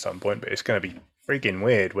switch him out at some point. But it's going to be freaking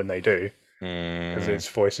weird when they do, because his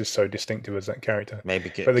voice is so distinctive as that character. Maybe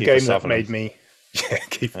get. But the game that made me,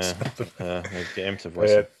 maybe get him to voice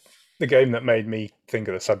it. The game that made me think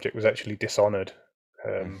of the subject was actually Dishonored,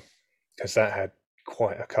 because that had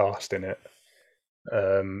quite a cast in it.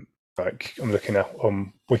 Like I'm looking up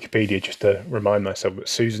on Wikipedia just to remind myself, but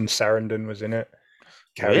Susan Sarandon was in it.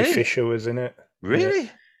 Carrie Fisher was in it. Really?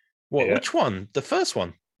 What? Yeah. Which one? The first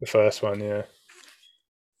one? The first one, yeah.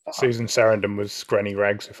 Susan Sarandon was Granny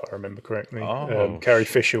Rags, if I remember correctly. Carrie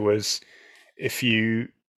Fisher was, if you've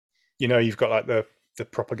got like the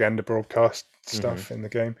propaganda broadcast stuff in the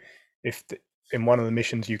game. In one of the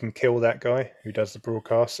missions you can kill that guy who does the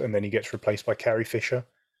broadcast, and then he gets replaced by Carrie Fisher.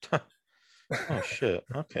 Oh shit!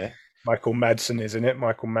 Okay. Michael Madsen is in it.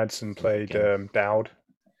 Michael Madsen played Dowd.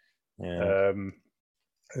 Yeah.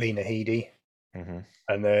 Lena Headey.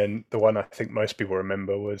 And then the one I think most people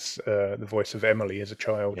remember was the voice of Emily as a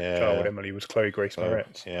child. Yeah. Child Emily was Chloe Grace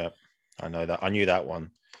Moretz. Yeah, I know that. I knew that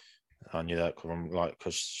one. I knew that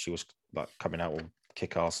because she was like coming out with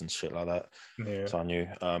Kick-Ass and shit like that. Yeah. So I knew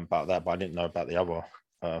about that, but I didn't know about the other,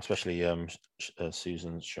 especially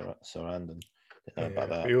Susan Sarandon. About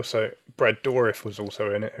that. He also, Brad Dourif was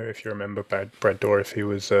also in it. If you remember Brad Dourif, he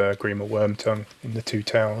was Grima Wormtongue in The Two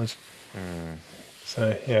Towers.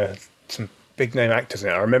 So yeah, some big name actors in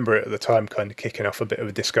it. I remember it at the time, kind of kicking off a bit of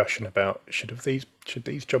a discussion about should these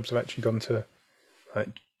jobs have actually gone to like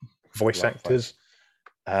voice actors.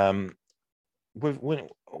 With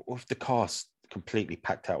the cast completely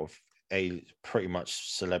packed out with pretty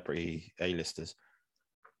much celebrity A-listers.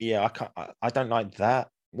 Yeah, I don't like that.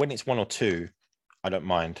 When it's one or two, I don't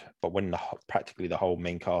mind, but when practically the whole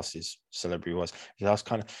main cast is celebrity wise, I was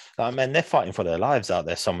kind of like, man, they're fighting for their lives out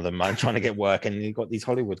there. Some of them, man, trying to get work, and you've got these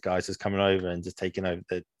Hollywood guys just coming over and just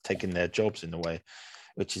taking their jobs in a way,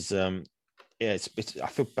 which is it's I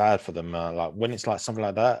feel bad for them. Like when it's like something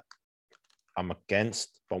like that, I'm against.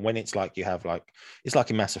 But when it's like you have like it's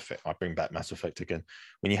like in Mass Effect, I bring back Mass Effect again.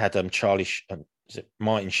 When you had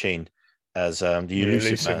Martin Sheen as the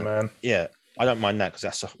elusive man. Yeah, I don't mind that because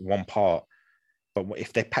that's one part. But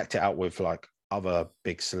if they packed it out with like other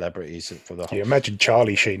big celebrities for the whole... You imagine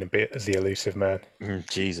Charlie Sheen a bit as the elusive man.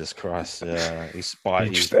 Jesus Christ. Yeah.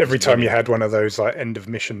 Every time you had one of those like end of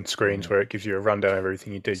mission screens where it gives you a rundown of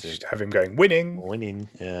everything you do, just have him going, winning. Winning,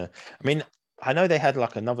 yeah. I mean, I know they had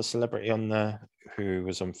like another celebrity on there who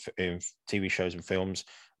was in TV shows and films.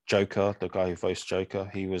 Joker, the guy who voiced Joker,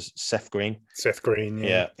 he was Seth Green. Seth Green,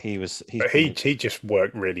 Yeah, he was. But he just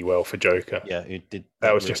worked really well for Joker. Yeah, he did.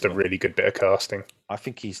 That was just a really good bit of casting. I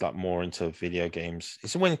think he's like more into video games.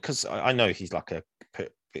 It's when because I know he's like a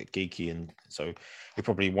bit geeky, and so he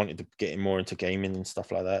probably wanted to get more into gaming and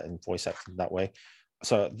stuff like that, and voice acting that way.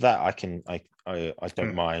 So that I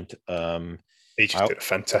don't mind. He just did a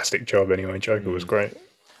fantastic job anyway. Joker was great.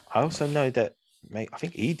 I also know that I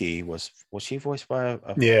think Edie was she voiced by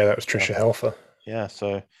yeah, that was Trisha Helfer. Yeah,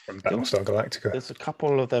 so from Battlestar Galactica. There's a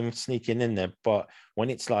couple of them sneaking in there, but when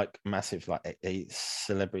it's like massive, like a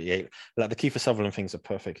celebrity, like the Kiefer Sutherland thing's a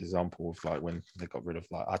perfect example of like when they got rid of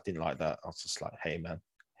like I didn't like that. I was just like, hey man,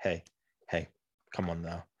 hey, come on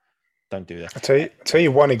now, don't do that. I'll tell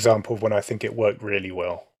you one example of when I think it worked really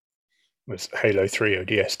well was Halo 3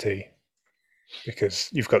 ODST, because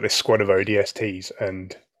you've got this squad of ODSTs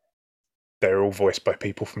and they're all voiced by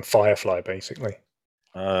people from Firefly, basically.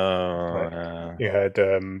 Oh, you had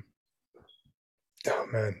oh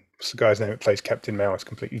man, what's the guy's name that plays Captain Mao? It's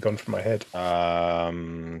completely gone from my head. Oh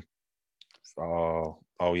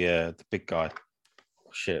yeah, the big guy.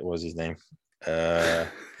 Shit, what was his name?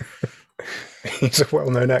 He's a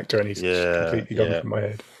well-known actor, and he's completely gone from my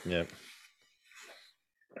head. Yeah.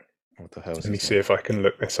 What the hell? Let me see if I can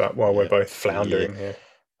look this up while we're both floundering here.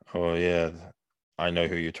 Oh yeah, I know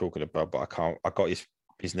who you're talking about, but I can't. I got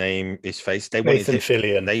his name, his face. They Nathan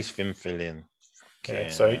Fillion. Nathan Fillion. Yeah,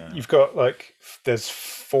 so you've got like there's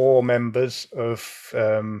 4 members of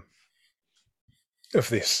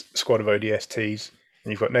this squad of ODSTs.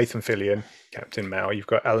 And you've got Nathan Fillion, Captain Mao. You've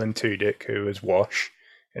got Alan Tudyk, who was Wash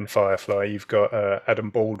in Firefly. You've got Adam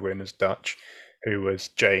Baldwin as Dutch, who was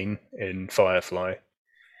Jane in Firefly.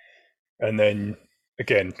 And then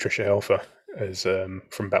again, Trisha Helfer as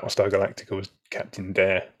from Battlestar Galactica was Captain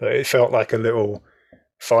Dare. But it felt like a little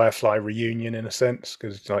Firefly reunion in a sense,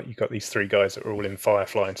 because like you got these 3 guys that were all in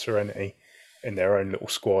Firefly and Serenity in their own little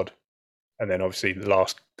squad, and then obviously the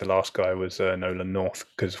last guy was Nolan North,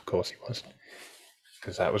 because of course he was,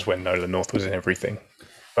 because that was when Nolan North was in everything.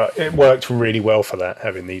 But it worked really well for that,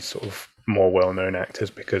 having these sort of more well-known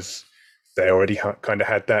actors, because they already kind of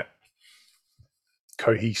had that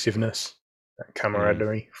cohesiveness, that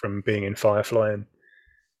camaraderie from being in Firefly and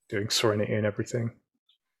doing Serenity and everything.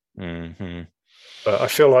 Mm-hmm. But I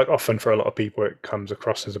feel like often for a lot of people it comes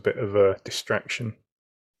across as a bit of a distraction.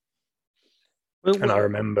 And I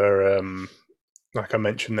remember, like I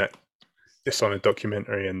mentioned, that Dishonored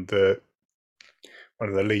documentary, and one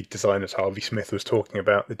of the lead designers, Harvey Smith, was talking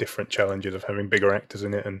about the different challenges of having bigger actors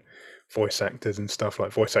in it and voice actors and stuff.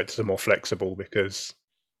 Like voice actors are more flexible because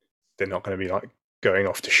they're not going to be like going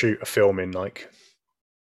off to shoot a film in like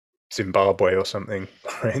Zimbabwe or something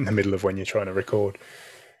in the middle of when you're trying to record.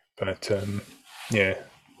 But yeah,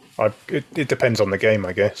 it depends on the game,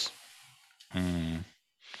 I guess.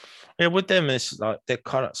 Yeah, with them, it's like they're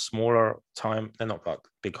kind of smaller time. They're not like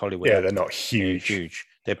big Hollywood. Yeah, they're not huge. Huge.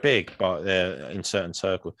 They're big, but they're in certain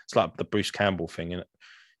circles. It's like the Bruce Campbell thing, and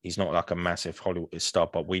he's not like a massive Hollywood star,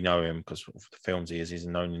 but we know him because of the films he is. He's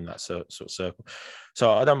known in that sort of circle.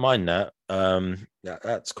 So I don't mind that. Yeah,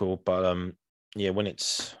 that's cool. But yeah, when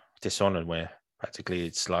it's Dishonored, where practically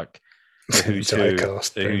it's like the who's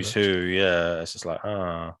who, yeah, it's just like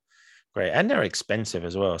great, and they're expensive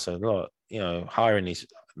as well. So a lot, hiring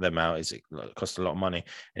them out it costs a lot of money,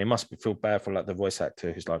 and it must feel bad for like the voice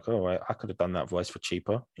actor who's like, oh, I could have done that voice for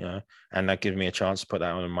cheaper, and that gives me a chance to put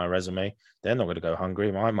that on my resume. They're not going to go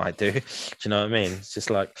hungry. I might do. Do you know what I mean? It's just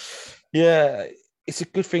like, yeah, it's a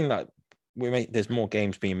good thing that there's more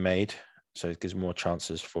games being made, so it gives more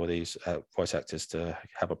chances for these voice actors to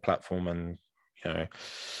have a platform and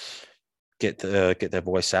get their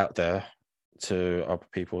voice out there to other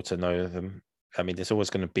people to know them. I mean, there's always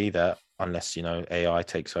going to be that unless AI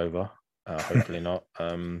takes over. Hopefully not.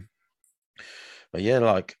 But yeah,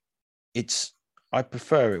 like I do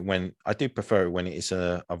prefer it when it is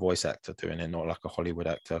a voice actor doing it, not like a Hollywood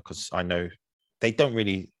actor, because I know they don't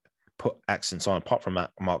really put accents on apart from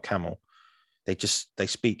Mark Hamill. They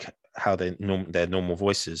speak how their normal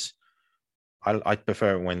voices. I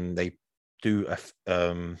prefer it when they do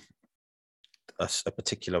a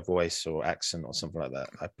particular voice or accent or something like that.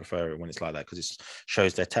 I prefer it when it's like that because it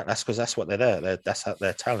shows their talent. That's because that's what they're there. That's how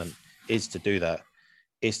their talent is, to do that,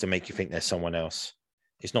 is to make you think they're someone else.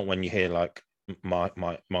 It's not when you hear like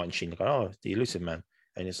Martin Sheen go, oh, the Elusive Man,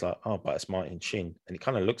 and it's like, oh, but it's Martin Sheen, and it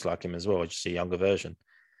kind of looks like him as well, just a younger version.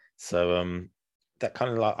 So that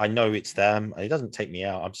kind of like, I know it's them. It doesn't take me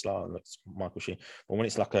out. I'm just like, oh, look, it's Michael Sheen. But when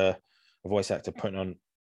it's like a voice actor putting on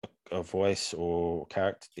a voice or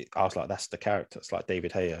character, I was like, that's the character. It's like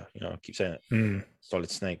David Hayer. I keep saying it. Solid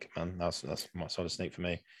Snake, man. That's my Solid Snake for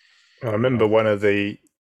me. I remember one of the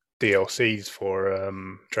DLCs for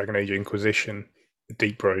Dragon Age Inquisition, the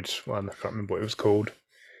Deep Roads one. I can't remember what it was called,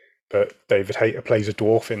 but David Hayter plays a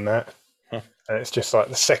dwarf in that, and it's just like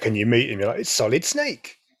the second you meet him, you're like, it's Solid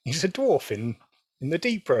Snake. He's a dwarf in the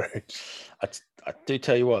Deep Roads. I do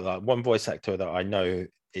tell you what, like one voice actor that I know,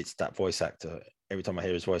 it's that voice actor. Every time I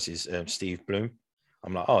hear his voice is Steve Bloom.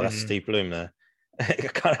 I'm like, oh, that's Steve Bloom there.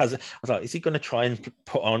 I was like, is he going to try and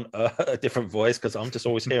put on a different voice? Because I'm just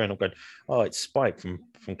always hearing him going, oh, it's Spike from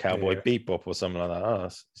Cowboy Bebop or something like that. Oh,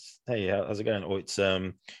 hey, how's it going? Or it's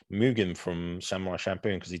Mugen from Samurai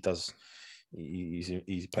Champloo, because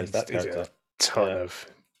he plays that character. A ton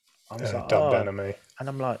of dubbed anime, and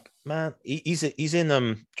I'm like, man, he's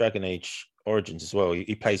in Dragon Age Origins as well.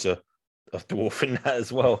 He plays a dwarf in that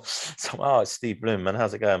as well. So, it's Steve Bloom, man.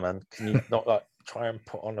 How's it going, man? Can you not like try and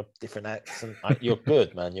put on a different accent? You're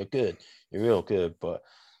good, man. You're good. You're real good. But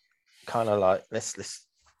kind of like let's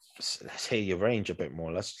hear your range a bit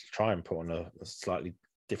more. Let's try and put on a slightly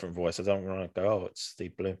different voice. I don't want to go, oh, it's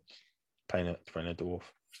Steve Bloom playing a dwarf.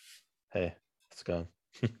 Hey, let's go.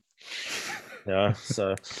 Yeah.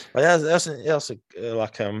 So, but that's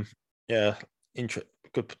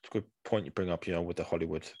good point you bring up. With the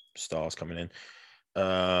Hollywood stars coming in,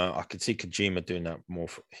 I could see Kojima doing that more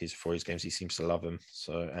for his games. He seems to love them.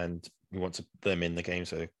 So, and we want them in the game,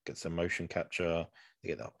 so it gets some motion capture. They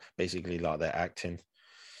get that basically like they're acting.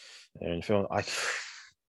 In film, I've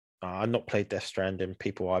not played Death Stranding.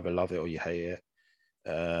 People either love it or you hate it.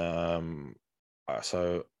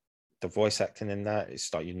 So the voice acting in that,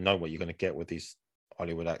 it's like what you're going to get with these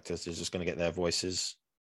Hollywood actors. They're just going to get their voices.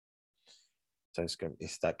 So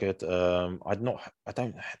it's that good.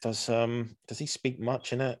 Does he speak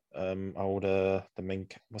much in it? The main,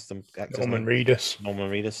 what's the actor's Norman name? Reedus. Norman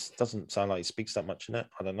Reedus doesn't sound like he speaks that much in it.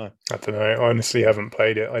 I don't know. I honestly haven't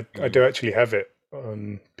played it. I do actually have it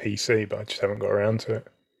on PC, but I just haven't got around to it.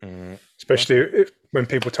 Especially when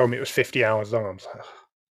people told me it was 50 hours long, I was like,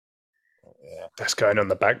 that's going on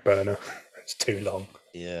the back burner. It's too long.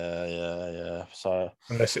 Yeah. So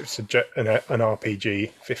unless it's an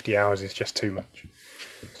RPG, 50 hours is just too much.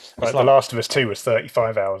 Like The Last of Us 2 was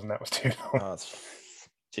 35 hours, and that was too long.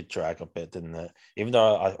 Did drag a bit, didn't it? Even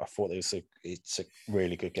though I thought it's a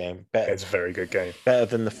really good game. It's a very good game. Better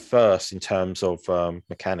than the first in terms of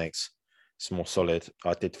mechanics. It's more solid.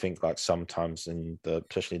 I did think like sometimes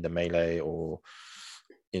especially the melee or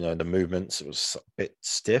the movements, it was a bit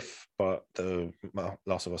stiff, but the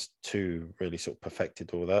Last of Us 2 really sort of perfected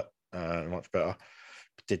all that much better.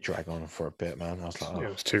 It did drag on for a bit, man. I was like, it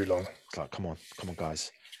was too long. It's like, come on,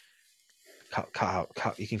 guys, cut out.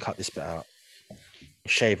 You can cut this bit out.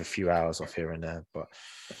 Shave a few hours off here and there, but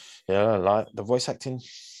yeah, like the voice acting,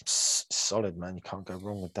 solid, man. You can't go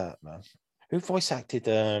wrong with that, man. Who voice acted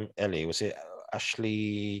Ellie? Was it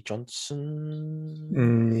Ashley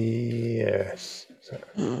Johnson? Yes.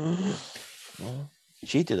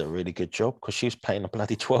 She did a really good job because she was playing a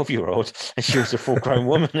bloody 12-year-old and she was a full-grown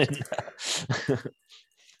woman in that.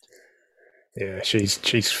 Yeah, she's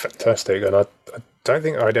fantastic, and I don't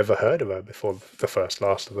think I'd ever heard of her before the first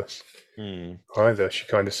Last of Us either. She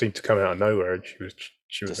kind of seemed to come out of nowhere, and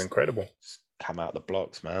she was incredible. Come out the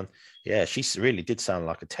blocks, man. Yeah, she really did sound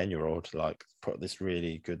like a 10-year-old, like put this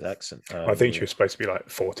really good accent. I think she was supposed to be like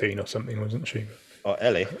 14 or something, wasn't she? Oh,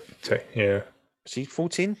 Ellie. Yeah. Was she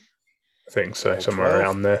 14? I think so, somewhere 12?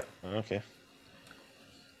 Around there. Okay.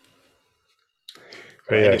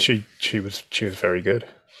 But yeah, she was very good.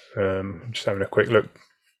 Just having a quick look.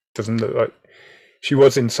 Doesn't look like she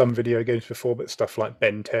was in some video games before, but stuff like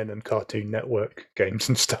Ben 10 and Cartoon Network games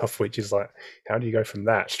and stuff, which is like, how do you go from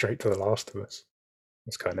that straight to The Last of Us?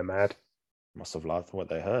 It's kind of mad. Must have liked what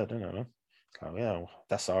they heard, I don't know. Oh yeah, well,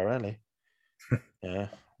 that's our Ellie. Yeah.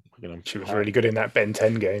 She was really good in that Ben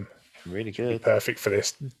 10 game. Really good. Perfect for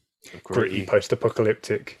this gritty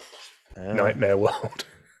post-apocalyptic nightmare world.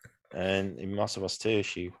 And in Last of Us 2,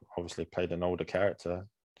 she obviously played an older character.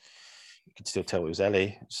 You could still tell it was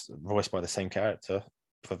Ellie, voiced by the same character,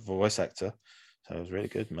 for the voice actor. So it was really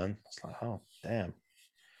good, man. It's like, oh, damn.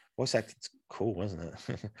 Voice acting's cool, isn't it?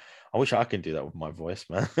 I wish I could do that with my voice,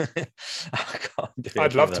 man.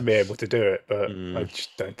 I'd love to be able to do it, but I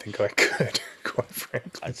just don't think I could, quite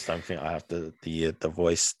frankly. I just don't think I have the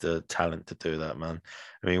voice, the talent to do that, man.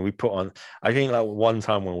 I mean, I think like one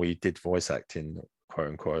time when we did voice acting, quote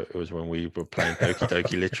unquote. It was when we were playing Doki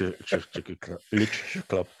Doki Literature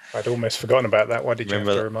Club. I'd almost forgotten about that. Why did you have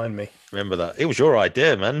to remind me? Remember that? It was your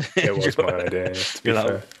idea, man. It was my idea. To be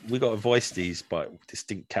fair. We got to voice these by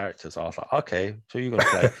distinct characters. I was like, okay, so you're gonna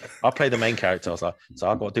play? I'll play the main character. I was like, so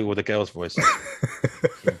I got to do all the girls' voices.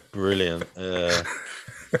 Brilliant.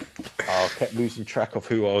 I kept losing track of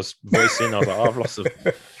who I was voicing. I was like, I've lost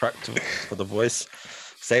the track for the voice.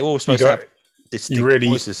 So they all supposed to have distinct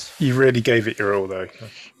voices. You really gave it your all, though.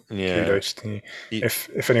 Yeah. Kudos to you.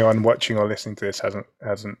 If anyone watching or listening to this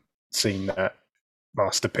hasn't seen that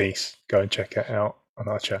masterpiece, go and check it out on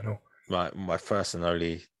our channel. My first and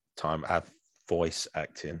only time I had voice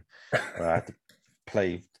acting. I had to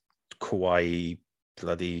play kawaii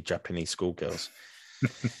bloody Japanese schoolgirls.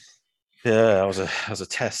 Yeah, it was a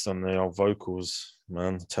test on the old vocals,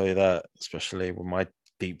 man. I'll tell you that, especially with my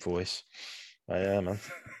deep voice. But yeah, man.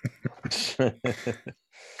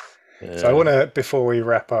 Yeah. So I want to, before we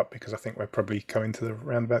wrap up, because I think we're probably coming to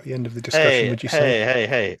around about the end of the discussion. Would you say?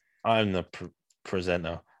 Hey! I'm the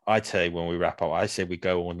presenter. I tell you when we wrap up. I say we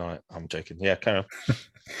go all night. I'm joking. Yeah, carry on.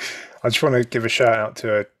 I just want to give a shout out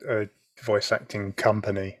to a voice acting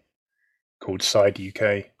company called Side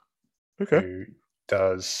UK, who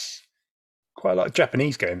does quite a lot of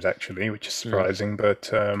Japanese games, actually, which is surprising.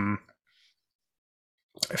 But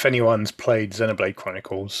if anyone's played Xenoblade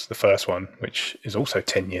Chronicles, the first one, which is also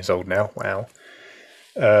 10 years old now, wow.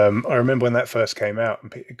 I remember when that first came out,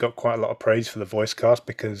 and it got quite a lot of praise for the voice cast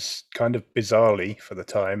because, kind of bizarrely for the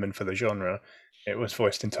time and for the genre, it was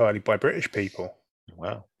voiced entirely by British people.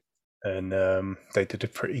 Wow. And they did a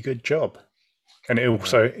pretty good job. And it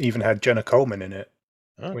also even had Jenna Coleman in it,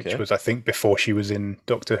 which was, I think, before she was in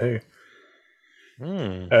Doctor Who.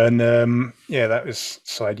 And that was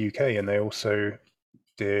Side UK, and they also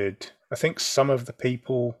did, I think some of the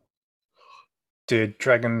people did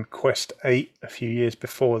Dragon Quest VIII a few years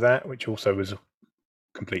before that, which also was a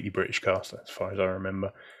completely British cast, as far as I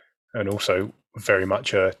remember, and also very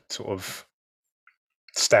much a sort of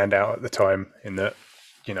standout at the time in that,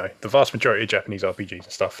 you know, the vast majority of Japanese RPGs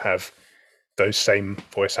and stuff have those same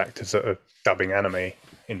voice actors that are dubbing anime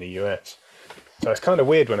in the US. So it's kind of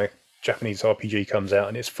weird when a Japanese RPG comes out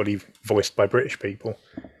and it's fully voiced by British people.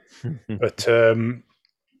 But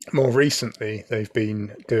more recently, they've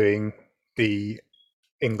been doing the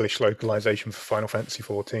English localization for Final Fantasy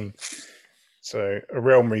XIV. So A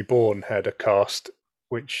Realm Reborn had a cast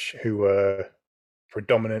who were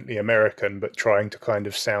predominantly American, but trying to kind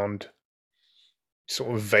of sound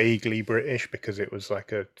sort of vaguely British because it was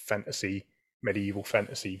like a medieval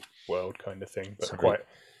fantasy world kind of thing, but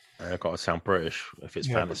I've got to sound British if it's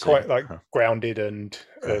fantasy. Quite like grounded and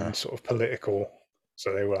sort of political.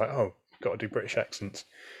 So they were like, oh, got to do British accents.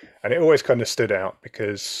 And it always kind of stood out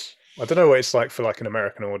because I don't know what it's like for like an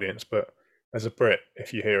American audience, but as a Brit,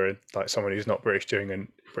 if you hear like someone who's not British doing a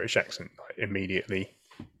British accent, like immediately,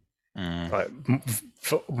 like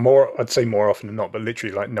more, I'd say more often than not, but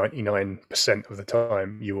literally like 99% of the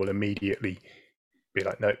time, you will immediately be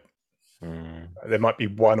like, no. There might be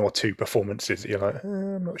one or two performances that you're like,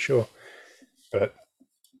 I'm not sure, but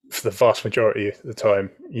for the vast majority of the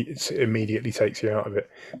time, it immediately takes you out of it.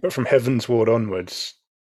 But from Heaven's Ward onwards,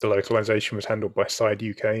 the localization was handled by Side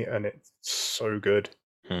UK, and it's so good.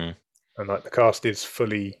 And like the cast is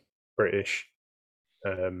fully British,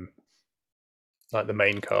 like the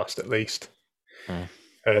main cast at least.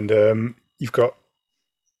 And you've got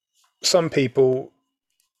some people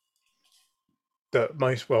that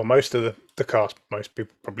most of the cast most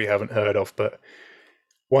people probably haven't heard of, but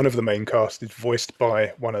one of the main cast is voiced by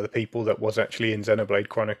one of the people that was actually in Xenoblade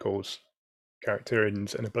Chronicles. Character in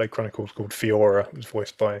Xenoblade Chronicles called Fiora was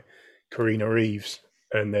voiced by Karina Reeves,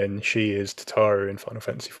 and then she is Tataru in Final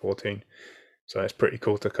Fantasy XIV. So it's pretty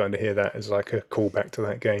cool to kind of hear that as like a callback to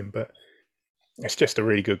that game. But it's just a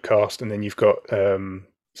really good cast, and then you've got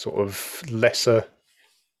sort of lesser,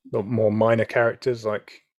 more minor characters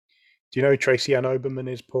like. Do you know who Tracy Ann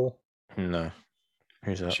Oberman is, Paul? No.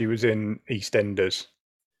 Who's that? She was in EastEnders.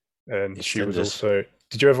 And she was also...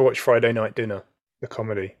 Did you ever watch Friday Night Dinner, the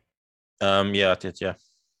comedy? Yeah, I did, yeah.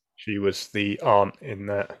 She was the aunt in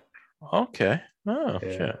that. Okay. Oh,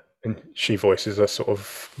 yeah. Shit. And she voices a sort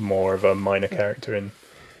of more of a minor character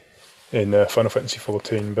in Final Fantasy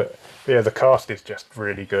XIV. But yeah, the cast is just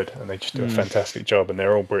really good, and they just do a fantastic job, and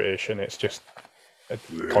they're all British, and it's just... a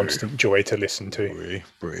constant joy to listen to.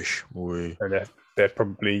 British. And they're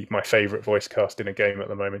probably my favourite voice cast in a game at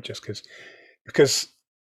the moment, just because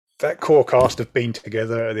that core cast have been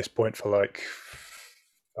together at this point for like,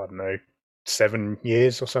 I don't know, 7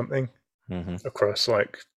 years or something, across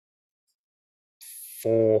like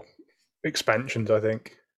 4 expansions, I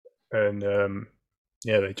think. And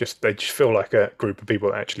Yeah, they just feel like a group of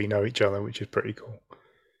people that actually know each other, which is pretty cool.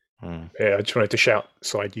 Yeah, I just wanted to shout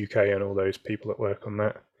Side UK and all those people that work on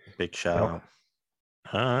that. Big shout out.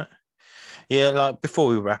 All right. Yeah, like before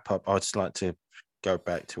we wrap up, I'd just like to go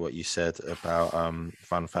back to what you said about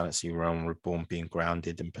Final Fantasy Realm Reborn being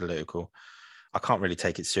grounded and political. I can't really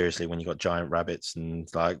take it seriously when you got giant rabbits and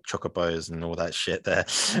like chocobos and all that shit there.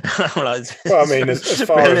 Like, well, I mean, as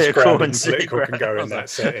far as grounded and political can go in that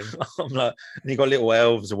setting. I'm like, and you got little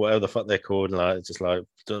elves or whatever the fuck they're called, like just like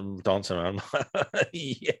dancing around.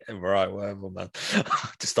 Yeah, right, whatever, man.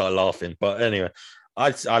 Just start laughing. But anyway,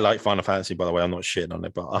 I like Final Fantasy, by the way. I'm not shitting on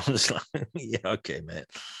it, but I'm just like, yeah, okay, mate.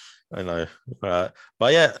 I know. But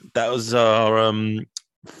yeah, that was our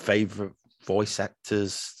favorite voice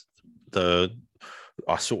actors.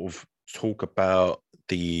 I sort of talk about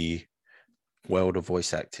the world of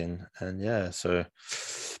voice acting, and yeah, so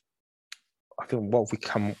I think what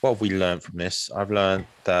have we learned from this? I've learned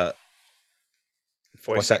that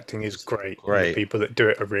voice acting is great. And the people that do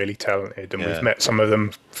it are really talented, and we've met some of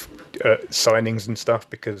them at signings and stuff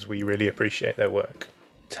because we really appreciate their work.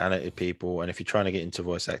 Talented people, and if you're trying to get into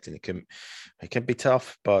voice acting, it can be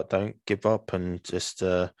tough, but don't give up and just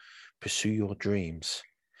pursue your dreams.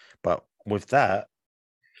 But with that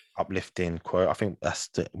uplifting quote, I think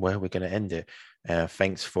that's where we're going to end it.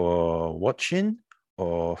 Thanks for watching,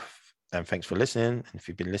 and thanks for listening. And if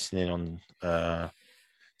you've been listening on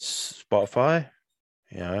Spotify,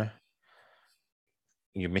 you're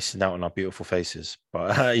missing out on our beautiful faces.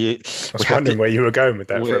 But I was wondering where you were going with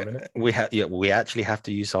that for a minute. We actually have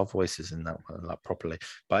to use our voices in that one, like, properly.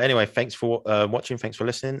 But anyway, thanks for watching. Thanks for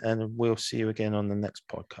listening, and we'll see you again on the next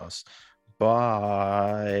podcast.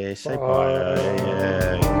 Bye. Say bye.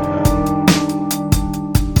 Yeah.